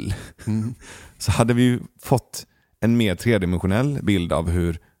till så hade vi ju fått en mer tredimensionell bild av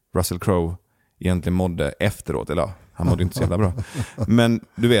hur Russell Crowe egentligen mådde efteråt. Eller han mådde inte så jävla bra. Men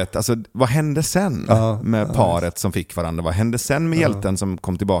du vet, alltså, vad hände sen med paret som fick varandra? Vad hände sen med hjälten som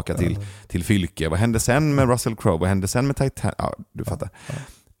kom tillbaka till Fylke? Vad hände sen med Russell Crowe? Vad hände sen med Titanic? Ja, du fattar.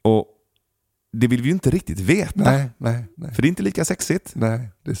 Och det vill vi ju inte riktigt veta. Nej. För det är inte lika sexigt. Nej,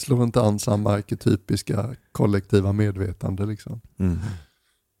 det slår inte an samma arketypiska kollektiva medvetande liksom.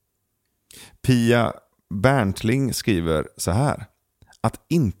 Pia Berntling skriver så här: att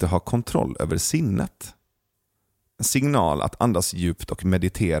inte ha kontroll över sinnet. En signal att andas djupt och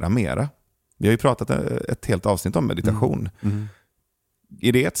meditera mera. Vi har ju pratat ett helt avsnitt om meditation.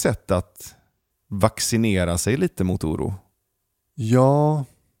 Är det ett sätt att vaccinera sig lite mot oro? Ja,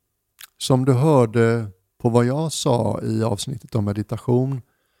 som du hörde på vad jag sa i avsnittet om meditation,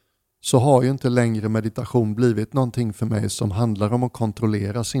 så har ju inte längre meditation blivit någonting för mig som handlar om att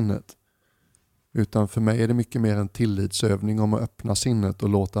kontrollera sinnet. Utan för mig är det mycket mer en tillitsövning om att öppna sinnet och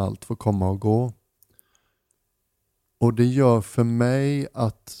låta allt få komma och gå. Och det gör för mig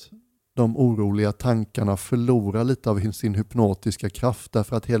att de oroliga tankarna förlorar lite av sin hypnotiska kraft,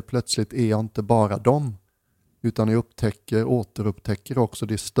 därför att helt plötsligt är jag inte bara dem, utan jag återupptäcker också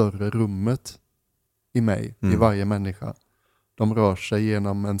det större rummet i mig, i varje människa. De rör sig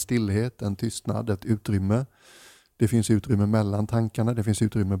genom en stillhet, en tystnad, ett utrymme. Det finns utrymme mellan tankarna, det finns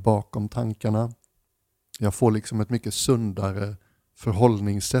utrymme bakom tankarna. Jag får liksom ett mycket sundare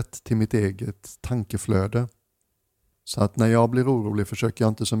förhållningssätt till mitt eget tankeflöde. Så att när jag blir orolig försöker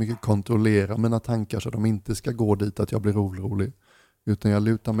jag inte så mycket kontrollera mina tankar så de inte ska gå dit att jag blir orolig. Utan jag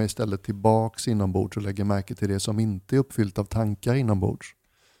lutar mig istället tillbaks inombords och lägger märke till det som inte är uppfyllt av tankar inombords.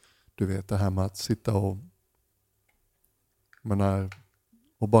 Du vet, det här med att sitta och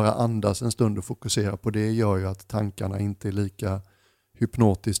bara andas en stund och fokusera på det gör ju att tankarna inte är lika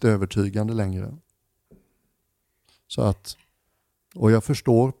hypnotiskt övertygande längre. Så att, och jag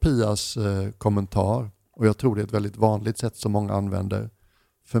förstår Pias kommentar, och jag tror det är ett väldigt vanligt sätt som många använder.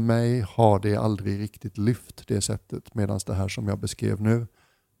 För mig har det aldrig riktigt lyft det sättet, medan det här som jag beskrev nu,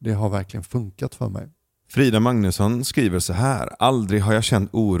 det har verkligen funkat för mig. Frida Magnusson skriver så här: aldrig har jag känt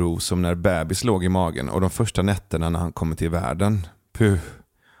oro som när bebis låg i magen och de första nätterna när han kommer till världen. Puh.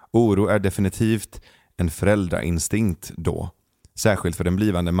 Oro är definitivt en föräldrainstinkt då. Särskilt för den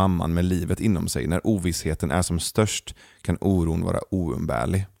blivande mamman med livet inom sig. När ovissheten är som störst kan oron vara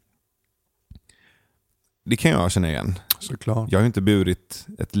oumbärlig. Det kan jag känna igen. Såklart. Jag har ju inte burit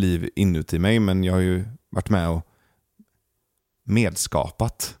ett liv inuti mig, men jag har ju varit med och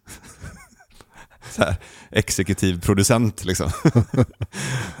medskapat. Så här, exekutiv producent liksom.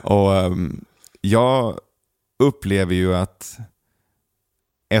 Och jag upplever ju att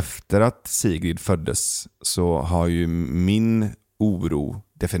efter att Sigrid föddes så har ju min oro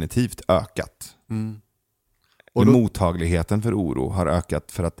definitivt ökat. Och mottagligheten för oro har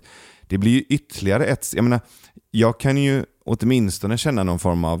ökat, för att det blir ju ytterligare ett... Jag menar, jag kan ju åtminstone känna någon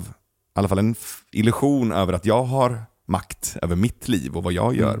form av, i alla fall en illusion över att jag har makt över mitt liv och vad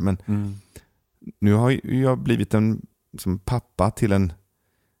jag gör. Men nu har jag blivit en som pappa till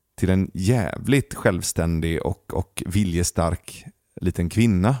en jävligt självständig och viljestark liten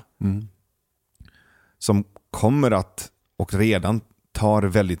kvinna som kommer att och redan tar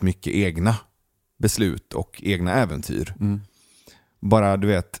väldigt mycket egna beslut och egna äventyr. Bara du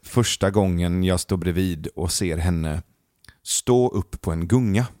vet, första gången jag står bredvid och ser henne stå upp på en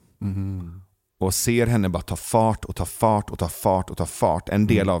gunga och ser henne bara ta fart och ta fart och ta fart och ta fart. En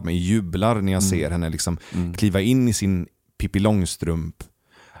del av mig jublar när jag ser henne liksom kliva in i sin Pippi Långstrump,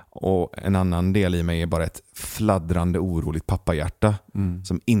 och en annan del i mig är bara ett fladdrande oroligt pappahjärta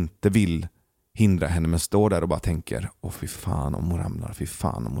som inte vill hindra henne, men står där och bara tänker: åh fy fan om hon ramlar, fy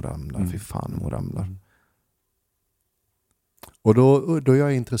fan om hon ramlar, fy fan om hon ramlar. Och då är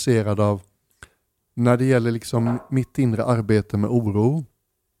jag intresserad av, när det gäller liksom mitt inre arbete med oro,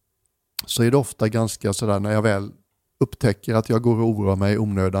 så är det ofta ganska sådär, när jag väl upptäcker att jag går och oroar mig i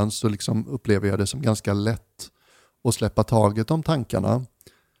onödan, så liksom upplever jag det som ganska lätt att släppa taget om tankarna.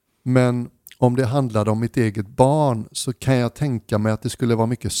 Men om det handlade om mitt eget barn så kan jag tänka mig att det skulle vara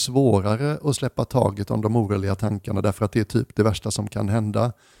mycket svårare att släppa taget om de oroliga tankarna, därför att det är typ det värsta som kan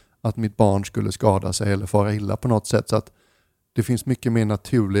hända, att mitt barn skulle skada sig eller fara illa på något sätt. Så att det finns mycket mer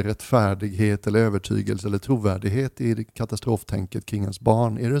naturlig rättfärdighet eller övertygelse eller trovärdighet i katastroftänket kring ens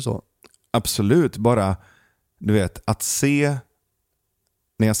barn. Är det så? Absolut, bara du vet, att se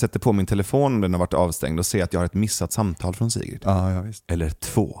när jag sätter på min telefon om den har varit avstängd och se att jag har ett missat samtal från Sigrid. Ja, visst. Eller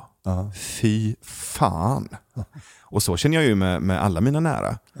 2. Ja. Fy fan. Och så känner jag ju med alla mina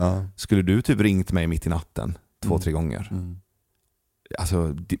nära. Ja. Skulle du typ ringt mig mitt i natten 2-3 gånger.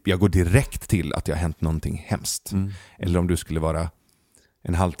 Alltså, jag går direkt till att det har hänt någonting hemskt. Eller om du skulle vara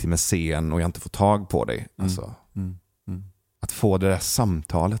en halvtimme sen och jag inte får tag på dig. Alltså, att få det där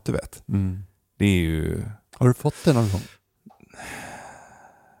samtalet, du vet. Det är ju... Har du fått det någon gång?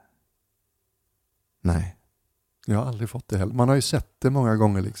 Nej. Jag har aldrig fått det heller. Man har ju sett det många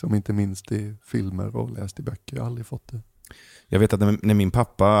gånger, liksom, inte minst i filmer och läst i böcker. Jag har aldrig fått det. Jag vet att när min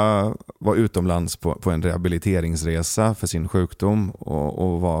pappa var utomlands på en rehabiliteringsresa för sin sjukdom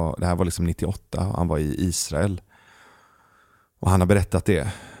och det här var liksom 98, han var i Israel. Och han har berättat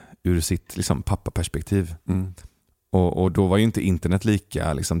det ur sitt liksom pappaperspektiv. Och då var ju inte internet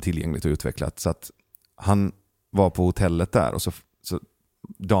lika liksom tillgängligt och utvecklat. Så att han var på hotellet där och så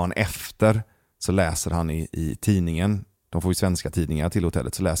dagen efter så läser han i tidningen, de får ju svenska tidningar till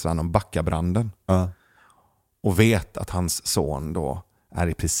hotellet, så läser han om Backabranden. Och vet att hans son då är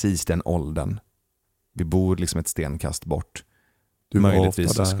i precis den åldern. Vi bor liksom ett stenkast bort.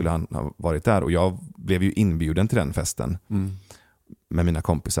 Möjligtvis så skulle han ha varit där. Och jag blev ju inbjuden till den festen med mina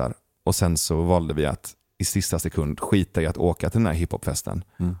kompisar. Och sen så valde vi att i sista sekund skita i att åka till den här hiphopfesten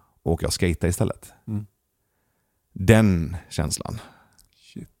och åka och skata istället. Den känslan.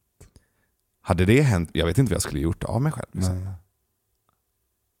 Shit. Hade det hänt, jag vet inte vad jag skulle gjort av mig själv. Liksom.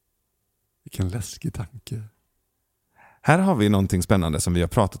 Vilken läskig tanke. Här har vi någonting spännande som vi har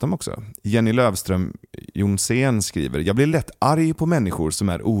pratat om också. Jenny Lövström Jonsén skriver: jag blir lätt arg på människor som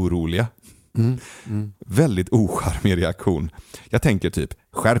är oroliga. Väldigt ocharmig reaktion. Jag tänker typ,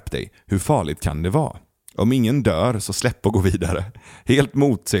 skärp dig, hur farligt kan det vara? Om ingen dör så släpp och gå vidare. Helt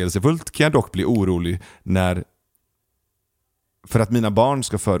motsägelsefullt kan jag dock bli orolig för att mina barn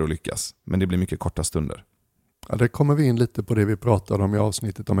ska förolyckas. Men det blir mycket korta stunder. Ja, det kommer vi in lite på det vi pratade om i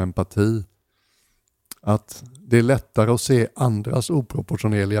avsnittet om empati. Att det är lättare att se andras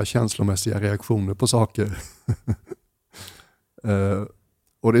oproportionerliga känslomässiga reaktioner på saker.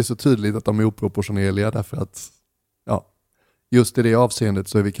 Och det är så tydligt att de är oproportionerliga därför att just i det avseendet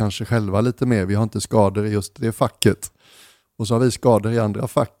så är vi kanske själva lite mer. Vi har inte skador i just det facket. Och så har vi skador i andra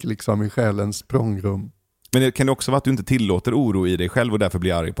fack, liksom i själens språngrum. Men det kan det också vara att du inte tillåter oro i dig själv och därför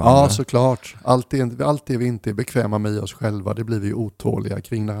blir arg på andra? Ja, såklart. Allt det vi inte är bekväma med i oss själva, det blir vi otåliga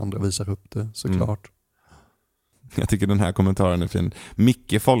kring när andra visar upp det, såklart. Jag tycker den här kommentaren är fin.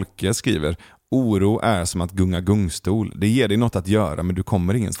 Micke Folke skriver: oro är som att gunga gungstol. Det ger dig något att göra men du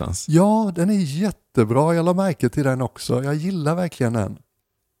kommer ingenstans. Ja, den är jättebra. Jag la märke till den också. Jag gillar verkligen den.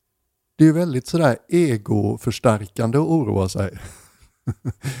 Det är väldigt sådär egoförstärkande att oroa sig.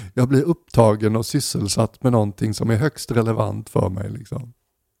 Jag blir upptagen och sysselsatt med någonting som är högst relevant för mig. Liksom.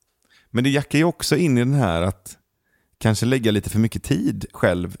 Men det jackar ju också in i den här att kanske lägga lite för mycket tid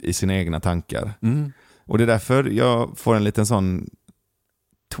själv i sina egna tankar. Och det är därför jag får en liten sån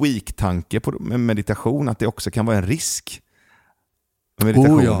tweak-tanke med meditation, att det också kan vara en risk med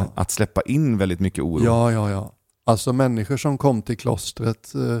meditation, att släppa in väldigt mycket oro. Ja. Alltså människor som kom till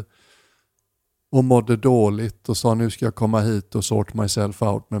klostret och mådde dåligt och sa nu ska jag komma hit och sort myself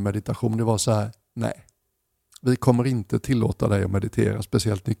out med meditation. Det var så här, nej. Vi kommer inte tillåta dig att meditera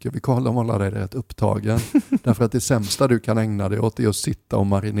speciellt mycket. Vi kommer hålla dig rätt upptagen. Därför att det sämsta du kan ägna dig åt är att sitta och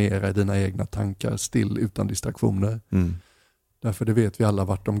marinera i dina egna tankar still utan distraktioner. Därför det vet vi alla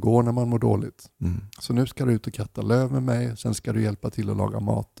vart de går när man mår dåligt. Så nu ska du ut och kratta löv med mig. Sen ska du hjälpa till att laga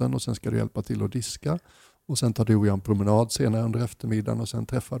maten och sen ska du hjälpa till att diska. Och sen tar du och jag en promenad senare under eftermiddagen och sen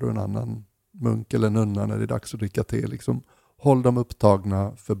träffar du en annan munk eller nunna när det är dags att dricka te. Liksom. Håll dem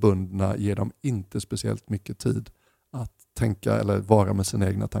upptagna, förbundna, ge dem inte speciellt mycket tid att tänka eller vara med sina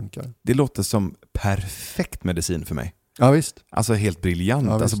egna tankar. Det låter som perfekt medicin för mig. Ja visst. Alltså helt briljant.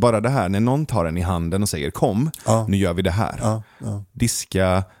 Ja, alltså bara det här när någon tar en i handen och säger kom, nu gör vi det här.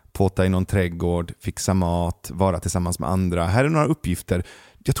 Diska, påta i någon trädgård, fixa mat, vara tillsammans med andra. Här är några uppgifter.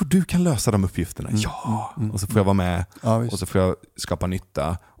 Jag tror du kan lösa de uppgifterna. Och så får jag vara med och så får jag skapa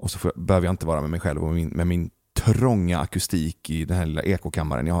nytta och så behöver jag inte vara med mig själv och med min trånga akustik i den här lilla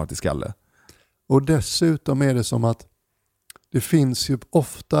ekokammaren jag har till skalle. Och dessutom är det som att det finns ju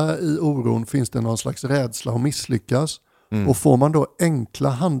ofta i oron finns det någon slags rädsla att misslyckas. Och får man då enkla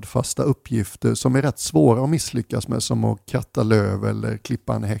handfasta uppgifter som är rätt svåra att misslyckas med, som att kratta löv eller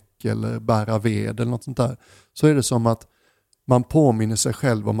klippa en häck eller bära ved eller något sånt där, så är det som att man påminner sig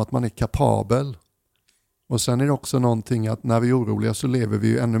själv om att man är kapabel. Och sen är det också någonting att när vi är oroliga så lever vi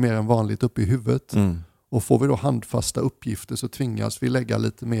ju ännu mer än vanligt uppe i huvudet. Och får vi då handfasta uppgifter så tvingas vi lägga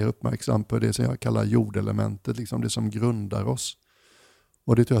lite mer uppmärksam på det som jag kallar jordelementet, liksom det som grundar oss.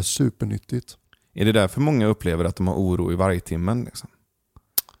 Och det tror jag är supernyttigt. Är det därför många upplever att de har oro i vargtimmen? Liksom?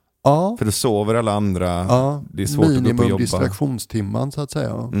 Ja. För då sover alla andra, det är svårt att gå upp och minimum jobba. distraktionstimman så att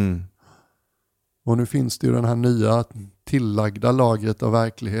säga. Och nu finns det ju den här nya tillagda lagret av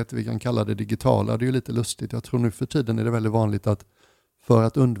verklighet, vi kan kalla det digitala. Det är ju lite lustigt. Jag tror nu för tiden är det väldigt vanligt att för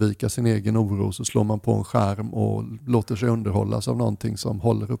att undvika sin egen oro så slår man på en skärm och låter sig underhållas av någonting som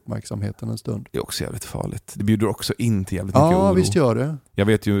håller uppmärksamheten en stund. Det är också jävligt farligt. Det bjuder också in till jävligt mycket oro. Ja, visst gör det. Jag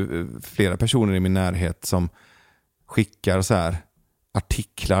vet ju flera personer i min närhet som skickar så här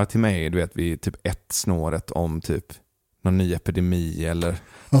artiklar till mig, du vet, vid typ 1-snåret om typ någon ny epidemi eller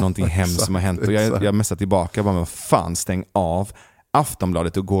någonting hemskt som har hänt. Och jag messar tillbaka bara, vad fan, stäng av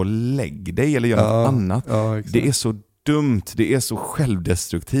Aftonbladet och gå och lägg dig eller gör något annat. Ja, det är så dumt, det är så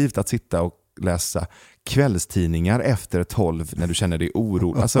självdestruktivt att sitta och läsa kvällstidningar efter 12 när du känner dig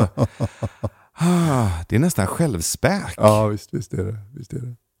orolig. Alltså, det är nästan självspäk. Ja, visst är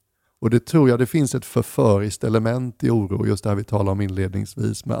det. Och det tror jag det finns ett förföriskt element i oro, just det här vi talade om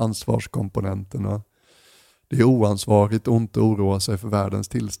inledningsvis med ansvarskomponenterna. Det är oansvarigt att inte oroa sig för världens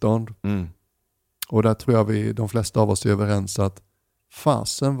tillstånd. Och där tror jag de flesta av oss är överens att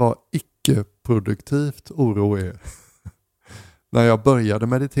fasen var icke-produktivt oro är. När jag började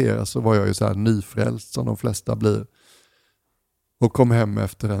meditera så var jag ju så här nyfrälst som de flesta blir. Och kom hem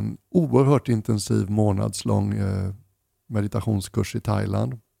efter en oerhört intensiv månadslång meditationskurs i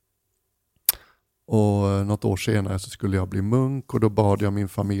Thailand. Och något år senare så skulle jag bli munk och då bad jag min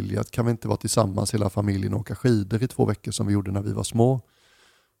familj att kan vi inte vara tillsammans hela familjen och åka skidor i 2 veckor som vi gjorde när vi var små.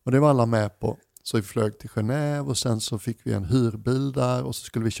 Och det var alla med på. Så vi flög till Genève och sen så fick vi en hyrbil där och så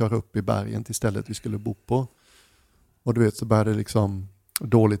skulle vi köra upp i bergen till stället vi skulle bo på. Och du vet så började det liksom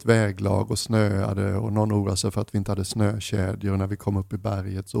dåligt väglag och snöade och någon oroade sig för att vi inte hade snökedjor och när vi kom upp i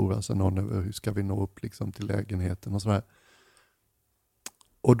berget så oroade sig någon över hur ska vi nå upp liksom till lägenheten och sådär.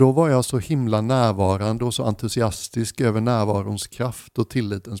 Och då var jag så himla närvarande och så entusiastisk över närvarons kraft och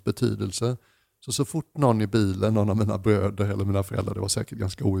tillitens betydelse. Så fort någon i bilen, någon av mina bröder eller mina föräldrar, det var säkert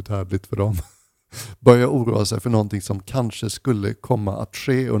ganska outhärdligt för dem, började oroa sig för någonting som kanske skulle komma att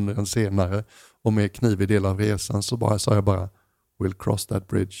ske under en senare och mer knivig del av resan så sa jag bara we'll cross that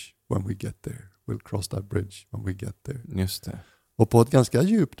bridge when we get there. We'll cross that bridge when we get there. Just det. Och på ett ganska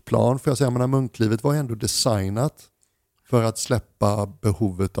djupt plan, för jag säga, men munklivet var ändå designat för att släppa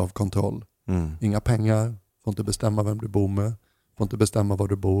behovet av kontroll. Inga pengar, får inte bestämma vem du bor med, får inte bestämma var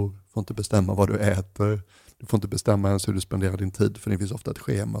du bor, får inte bestämma vad du äter, du får inte bestämma ens hur du spenderar din tid för det finns ofta ett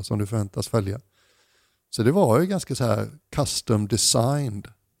schema som du förväntas följa. Så det var ju ganska så här custom designed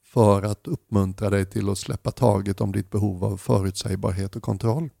för att uppmuntra dig till att släppa taget om ditt behov av förutsägbarhet och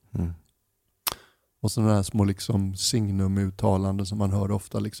kontroll. Och sådana här små liksom signumuttalanden som man hör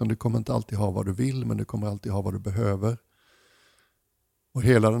ofta. Liksom, du kommer inte alltid ha vad du vill men du kommer alltid ha vad du behöver. Och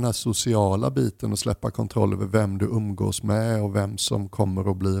hela den här sociala biten och släppa kontroll över vem du umgås med och vem som kommer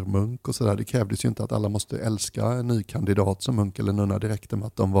och blir munk och sådär. Det krävdes ju inte att alla måste älska en ny kandidat som munk eller nunna direkt med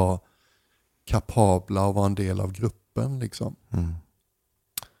att de var kapabla och var en del av gruppen. Liksom.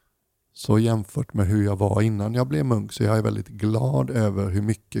 Så jämfört med hur jag var innan jag blev munk så jag är väldigt glad över hur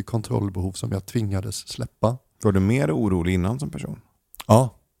mycket kontrollbehov som jag tvingades släppa. Var du mer orolig innan som person?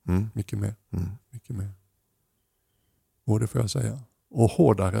 Ja, mycket mer. Mycket mer. Och det får jag säga. Och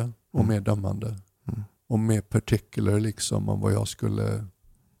hårdare och mer dömande. Och mer particular liksom om vad jag skulle,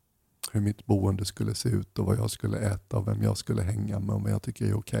 hur mitt boende skulle se ut och vad jag skulle äta och vem jag skulle hänga med och vad jag tycker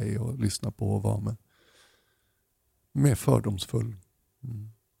är okej att lyssna på och vara med. Mer fördomsfull.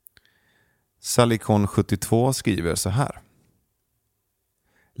 Salikon72 skriver så här.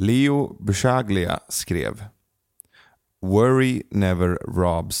 Leo Buscaglia skrev: Worry never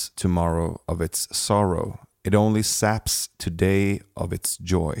robs tomorrow of its sorrow. It only saps today of its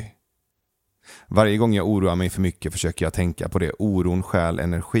joy. Varje gång jag oroar mig för mycket försöker jag tänka på det. Oron stjäl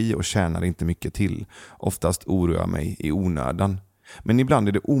energi och tjänar inte mycket till. Oftast oroar jag mig i onödan. Men ibland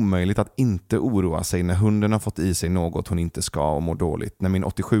är det omöjligt att inte oroa sig när hunden har fått i sig något hon inte ska och mår dåligt. När min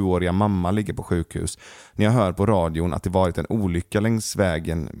 87-åriga mamma ligger på sjukhus. När jag hör på radion att det varit en olycka längs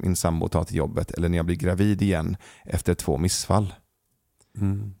vägen min sambo tar till jobbet. Eller när jag blir gravid igen efter 2 missfall.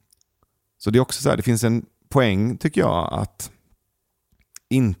 Så det är också så här, det finns en poäng tycker jag att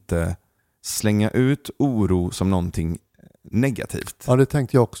inte slänga ut oro som någonting negativt. Ja, det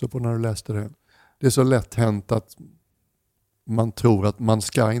tänkte jag också på när du läste det. Det är så lätt hänt att man tror att man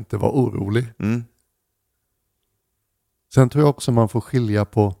ska inte vara orolig. Sen tror jag också man får skilja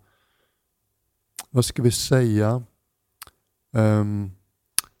på Vad ska vi säga?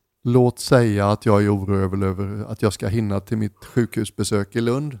 Låt säga att jag är orolig över att jag ska hinna till mitt sjukhusbesök i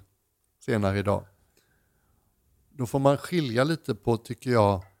Lund senare idag. Då får man skilja lite på, tycker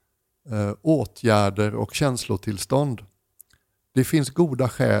jag, åtgärder och känslotillstånd. Det finns goda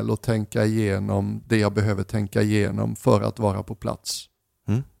skäl att tänka igenom det jag behöver tänka igenom för att vara på plats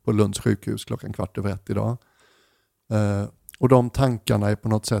på Lunds sjukhus 1:15 idag. Och de tankarna är på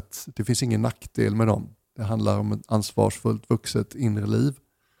något sätt, det finns ingen nackdel med dem. Det handlar om ett ansvarsfullt vuxet inre liv.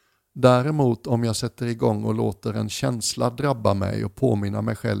 Däremot om jag sätter igång och låter en känsla drabba mig och påminna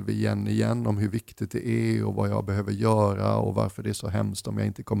mig själv igen om hur viktigt det är och vad jag behöver göra och varför det är så hemskt om jag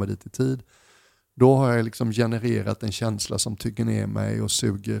inte kommer dit i tid. Då har jag liksom genererat en känsla som tygger ner mig och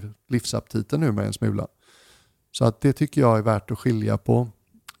suger livsaptiten ur mig en smula. Så att det tycker jag är värt att skilja på.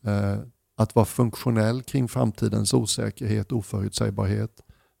 Att vara funktionell kring framtidens osäkerhet och oförutsägbarhet.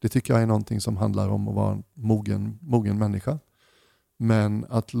 Det tycker jag är någonting som handlar om att vara en mogen människa. Men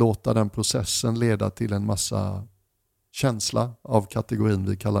att låta den processen leda till en massa känsla av kategorin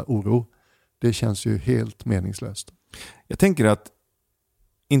vi kallar oro, det känns ju helt meningslöst. Jag tänker att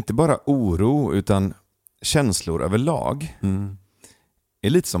inte bara oro utan känslor överlag är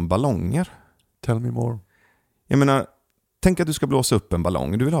lite som ballonger. Tell me more. Jag menar, tänk att du ska blåsa upp en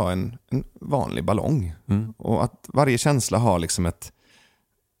ballong. Du vill ha en vanlig ballong. Och att varje känsla har liksom ett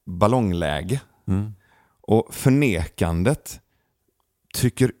ballongläge. Och förnekandet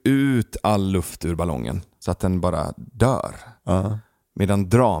trycker ut all luft ur ballongen så att den bara dör. Medan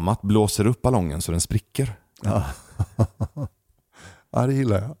dramat blåser upp ballongen så den spricker. Ja, det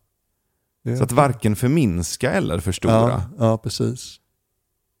gillar jag. Så att varken förminska eller förstora. Ja, precis.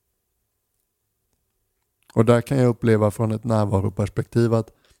 Och där kan jag uppleva från ett närvaroperspektiv att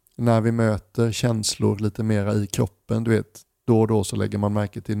när vi möter känslor lite mera i kroppen, du vet, då och då så lägger man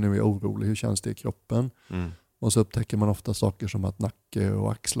märke till nu är jag orolig, hur känns det i kroppen? Och så upptäcker man ofta saker som att nacke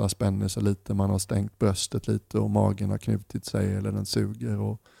och axlar spänner sig lite, man har stängt bröstet lite och magen har knutit sig eller den suger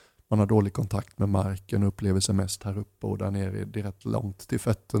och man har dålig kontakt med marken och upplever sig mest här uppe och där nere är det rätt långt till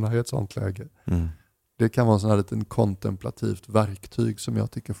fötterna i ett sånt läge. Det kan vara en sån här liten kontemplativt verktyg som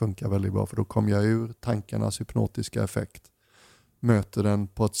jag tycker funkar väldigt bra, för då kommer jag ur tankarnas hypnotiska effekt, möter den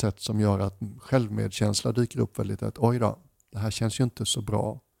på ett sätt som gör att självmedkänsla dyker upp väldigt lätt. Oj då, det här känns ju inte så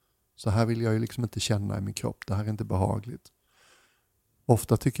bra. Så här vill jag ju liksom inte känna i min kropp. Det här är inte behagligt.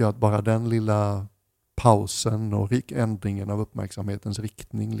 Ofta tycker jag att bara den lilla pausen och ändringen av uppmärksamhetens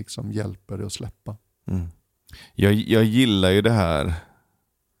riktning liksom hjälper det att släppa. Jag gillar ju det här,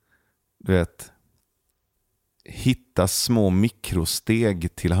 du vet, hitta små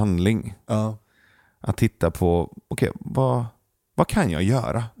mikrosteg till handling. Att titta på, okej, vad kan jag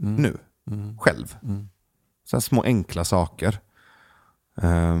göra nu själv? Så här små enkla saker.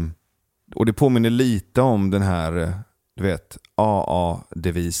 Och det påminner lite om den här, du vet,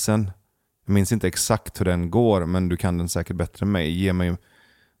 AA-devisen. Jag minns inte exakt hur den går, men du kan den säkert bättre än mig. Ge mig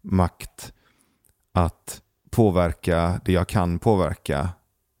makt att påverka det jag kan påverka,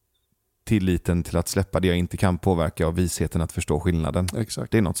 tilliten till att släppa det jag inte kan påverka och visheten att förstå skillnaden.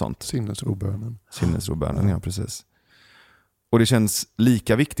 Exakt. Det är något sånt. Sinnesrobönen. Ja, precis. Och det känns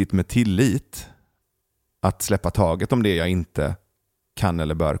lika viktigt med tillit, att släppa taget om det jag inte kan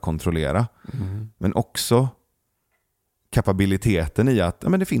eller bör kontrollera. Men också kapabiliteten i att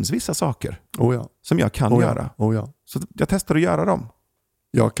men det finns vissa saker som jag kan göra. Så jag testar att göra dem.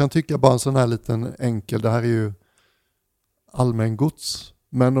 Jag kan tycka bara en sån här liten enkel, det här är ju allmängods,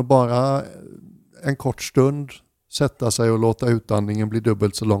 men att bara en kort stund sätta sig och låta utandningen bli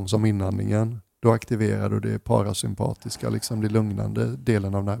dubbelt så lång som inandningen, då aktiverar du det parasympatiska, liksom det lugnande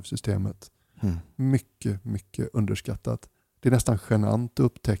delen av nervsystemet. Mycket, mycket underskattat. Det är nästan genant att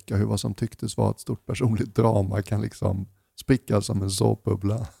upptäcka hur vad som tycktes vara ett stort personligt drama kan liksom spricka som en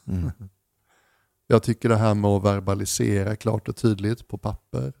såpbubbla. Jag tycker det här med att verbalisera klart och tydligt på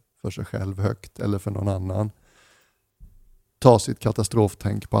papper, för sig själv högt eller för någon annan. Ta sitt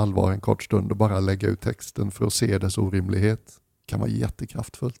katastroftänk på allvar en kort stund och bara lägga ut texten för att se dess orimlighet. Kan vara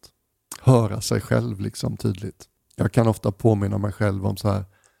jättekraftfullt. Höra sig själv liksom tydligt. Jag kan ofta påminna mig själv om så här,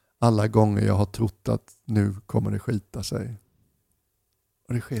 alla gånger jag har trott att nu kommer det skita sig.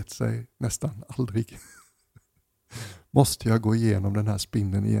 Och det sket sig nästan aldrig. Måste jag gå igenom den här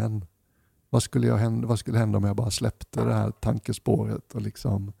spinnen igen? Vad skulle hända om jag bara släppte det här tankespåret och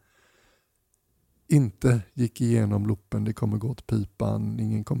liksom inte gick igenom loopen? Det kommer gå åt pipan.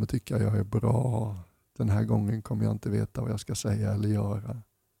 Ingen kommer tycka jag är bra. Den här gången kommer jag inte veta vad jag ska säga eller göra.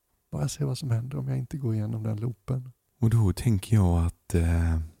 Bara se vad som händer om jag inte går igenom den loopen. Och då tänker jag att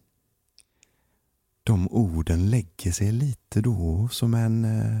de orden lägger sig lite då som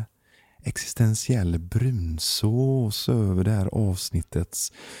existentiell brunsås över det här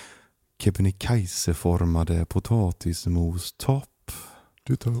avsnittets Kebnekaise-formade potatismos-topp.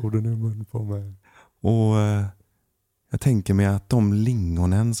 Du tar orden i mun på mig. Och jag tänker mig att de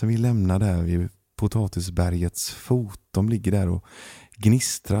lingonen som vi lämnar där vid potatisbergets fot, de ligger där och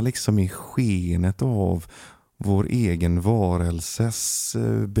gnistrar liksom i skenet av vår egen varelses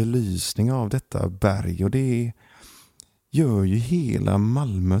belysning av detta berg. Och det gör ju hela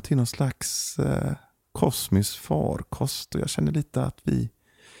Malmö till någon slags kosmisk farkost. Och jag känner lite att vi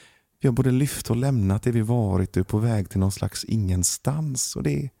har både lyft och lämnat det vi varit och är på väg till någon slags ingenstans. Och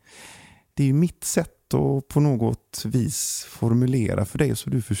det är ju mitt sätt att på något vis formulera för dig så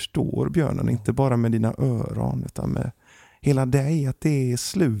du förstår, Björnen, inte bara med dina öron utan med hela dig, att det är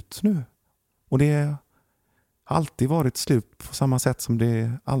slut nu. Och det har alltid varit slut på samma sätt som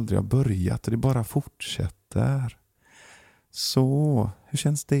det aldrig har börjat och det bara fortsätter. Så, hur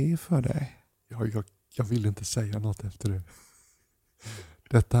känns det för dig? Jag vill inte säga något efter det.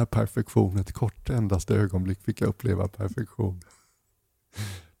 Detta är perfektion. Ett kort endaste ögonblick fick jag uppleva perfektion.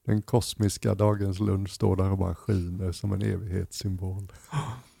 Den kosmiska dagens lunch står där och bara skiner som en evighetssymbol.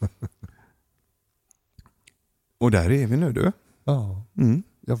 Och där är vi nu, du. Ja,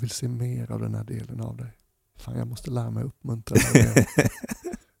 Jag vill se mer av den här delen av dig. Fan, jag måste lära mig uppmuntra dig.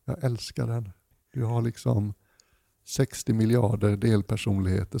 Jag älskar den. Du har liksom 60 miljarder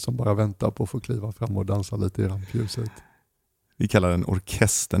delpersonligheter som bara väntar på att få kliva fram och dansa lite i rampljuset. Vi kallar den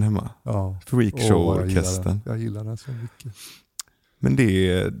orkestern hemma. Ja. Freakshow-orkestern. Jag gillar den så mycket. Men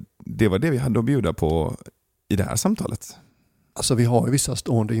det var det vi hade att bjuda på i det här samtalet. Alltså vi har ju vissa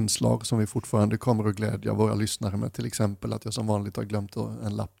stående inslag som vi fortfarande kommer att glädja våra lyssnare med. Till exempel att jag som vanligt har glömt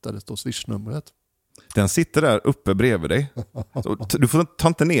en lapp där det står Swish-numret. Den sitter där uppe bredvid dig. Du får ta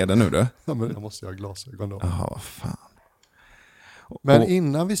inte ner den nu då. Ja, men jag måste ha glasögon då. Jaha, vad fan. Men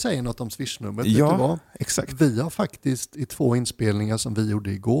innan vi säger något om Swish-numret, vet du vad? Exakt. Vi har faktiskt i 2 inspelningar som vi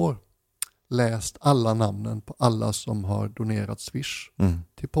gjorde igår läst alla namnen på alla som har donerat Swish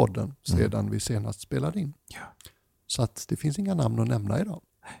till podden sedan vi senast spelade in. Ja. Så att det finns inga namn att nämna idag.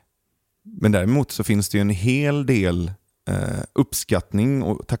 Men däremot så finns det ju en hel del uppskattning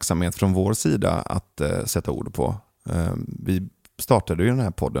och tacksamhet från vår sida att sätta ord på. Vi startade ju den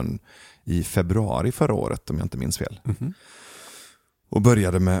här podden i februari förra året om jag inte minns fel. Mm-hmm. Och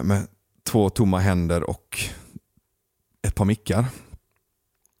började med 2 tomma händer och ett par mickar.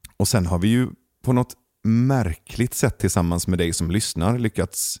 Och sen har vi ju på något märkligt sätt tillsammans med dig som lyssnar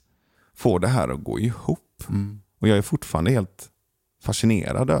lyckats få det här att gå ihop. Och jag är fortfarande helt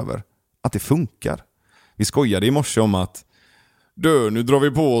fascinerad över att det funkar. Vi skojade i morse om att nu drar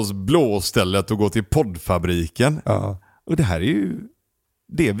vi på oss blåstället och går till poddfabriken. Ja. Och det här är ju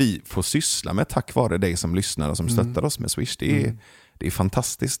det vi får syssla med tack vare dig som lyssnar och som stöttar oss med Swish. Det är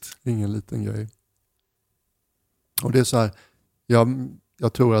fantastiskt. Ingen liten grej. Och det är så här,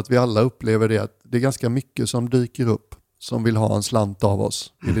 jag tror att vi alla upplever det att det är ganska mycket som dyker upp som vill ha en slant av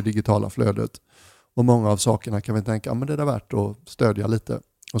oss i det digitala flödet. Och många av sakerna kan vi tänka, men det är det värt att stödja lite.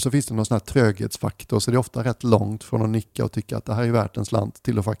 Och så finns det någon sån här tröghetsfaktor, så det är ofta rätt långt från att nicka och tycka att det här är värt en slant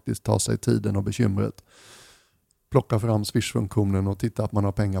till att faktiskt ta sig tiden och bekymret. Plocka fram Swish-funktionen och titta att man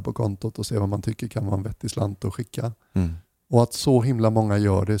har pengar på kontot och se vad man tycker kan vara en vettig slant att skicka. Och att så himla många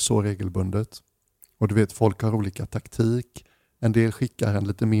gör det så regelbundet. Och du vet, folk har olika taktik. En del skickar en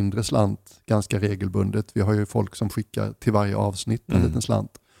lite mindre slant ganska regelbundet. Vi har ju folk som skickar till varje avsnitt en liten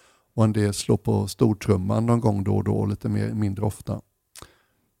slant. Och en del slår på stortrumman någon gång då och då, lite mindre ofta.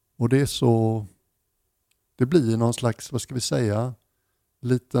 Och det är så, det blir någon slags, vad ska vi säga,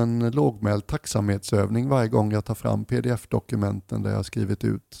 liten lågmäld tacksamhetsövning varje gång jag tar fram pdf-dokumenten där jag har skrivit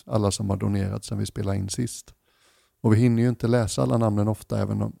ut alla som har donerat sedan vi spelade in sist. Och vi hinner ju inte läsa alla namnen ofta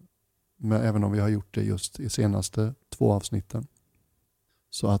även om vi har gjort det just i senaste 2 avsnitten.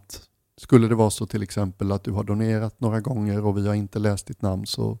 Så att skulle det vara så till exempel att du har donerat några gånger och vi har inte läst ditt namn,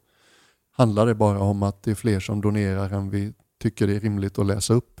 så handlar det bara om att det är fler som donerar än vi tycker det är rimligt att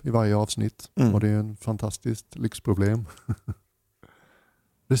läsa upp i varje avsnitt. Och det är en fantastiskt lyxproblem.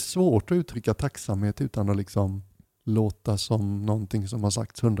 Det är svårt att uttrycka tacksamhet utan att liksom låta som någonting som har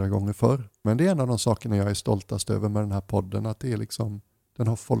sagts 100 gånger förr. Men det är en av de sakerna jag är stoltast över med den här podden, att det är liksom, den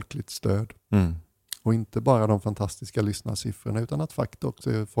har folkligt stöd. Och inte bara de fantastiska lyssnarsiffrorna, utan att faktiskt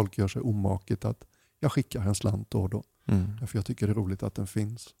också folk gör sig omaket att jag skickar en slant då och då. Därför jag tycker det är roligt att den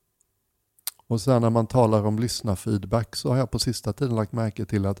finns. Och sen när man talar om lyssnarfeedback så har jag på sista tiden lagt märke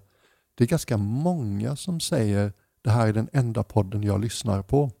till att det är ganska många som säger det här är den enda podden jag lyssnar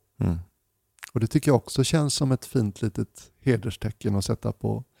på. Och det tycker jag också känns som ett fint litet hederstecken att sätta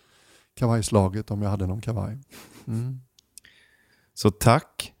på kavajslaget om jag hade någon kavaj. Så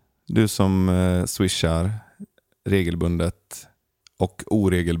tack Du som swishar regelbundet och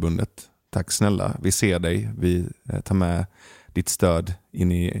oregelbundet. Tack snälla. Vi ser dig. Vi tar med ditt stöd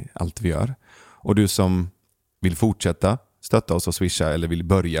in i allt vi gör. Och du som vill fortsätta stötta oss och swisha eller vill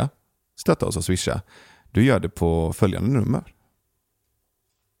börja stötta oss och swisha. Du gör det på följande nummer.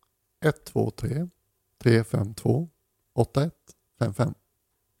 123 352 8155.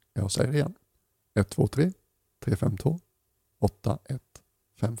 Jag säger det igen. 123 352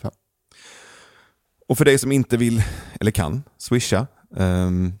 8155. Och för dig som inte vill eller kan swisha.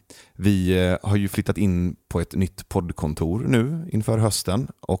 Vi har ju flyttat in på ett nytt poddkontor nu inför hösten.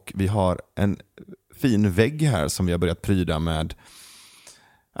 Och vi har en fin vägg här som vi har börjat pryda med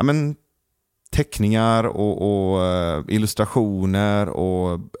teckningar och illustrationer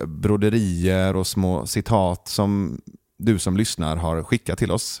och broderier och små citat som du som lyssnar har skickat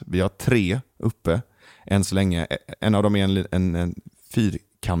till oss. Vi har 3 uppe än så länge. En av dem är en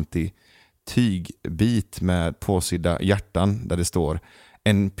fyrkantig tygbit med påsydda hjärtan där det står: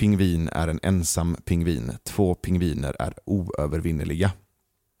 en pingvin är en ensam pingvin, 2 pingviner är oövervinneliga.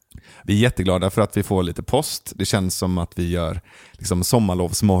 Vi är jätteglada för att vi får lite post. Det känns som att vi gör liksom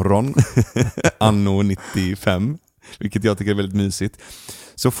sommarlovsmorgon anno 95, vilket jag tycker är väldigt mysigt.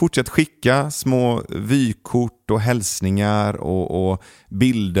 Så fortsätt skicka små vykort och hälsningar och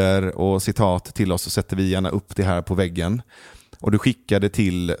bilder och citat till oss, så sätter vi gärna upp det här på väggen. Och du skickade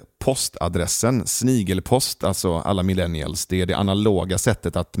till postadressen snigelpost, alltså alla millennials. Det är det analoga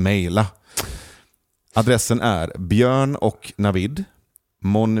sättet att mejla. Adressen är Björn och Navid,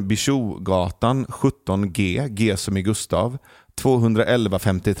 Monbichougatan 17G, G som i Gustav,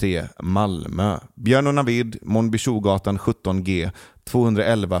 21153 Malmö. Björn och Navid, Monbichougatan 17G,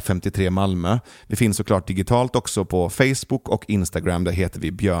 21153 Malmö. Vi finns såklart digitalt också på Facebook och Instagram. Där heter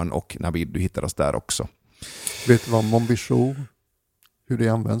vi Björn och Navid. Du hittar oss där också. Vet du vad Monbichou, hur det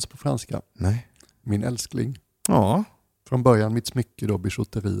används på franska? Nej. Min älskling. Ja. Från början mitt smycke då,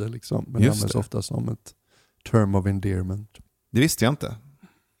 bijouterier liksom. Men det används ofta som ett term of endearment. Det visste jag inte.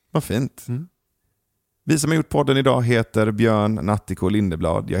 Vad fint. Vi som har gjort podden idag heter Björn Nattiko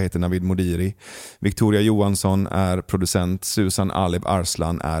Lindeblad. Jag heter Navid Modiri. Victoria Johansson är producent. Susan Aleb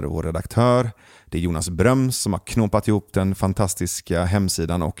Arslan är vår redaktör. Det är Jonas Bröms som har knåpat ihop den fantastiska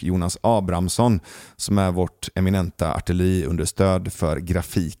hemsidan och Jonas Abramsson som är vårt eminenta artilleriunderstöd för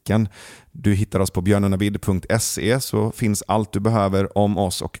grafiken. Du hittar oss på björnonavid.se, så finns allt du behöver om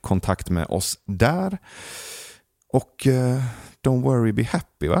oss och kontakt med oss där. Och don't worry, be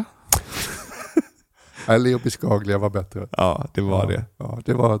happy, va? Leo Biscaglia var bättre. Ja, det var det. Ja,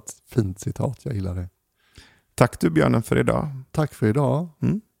 det var ett fint citat, jag gillar det. Tack du Björnen för idag. Tack för idag.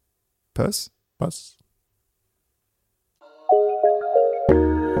 Puss. Puss.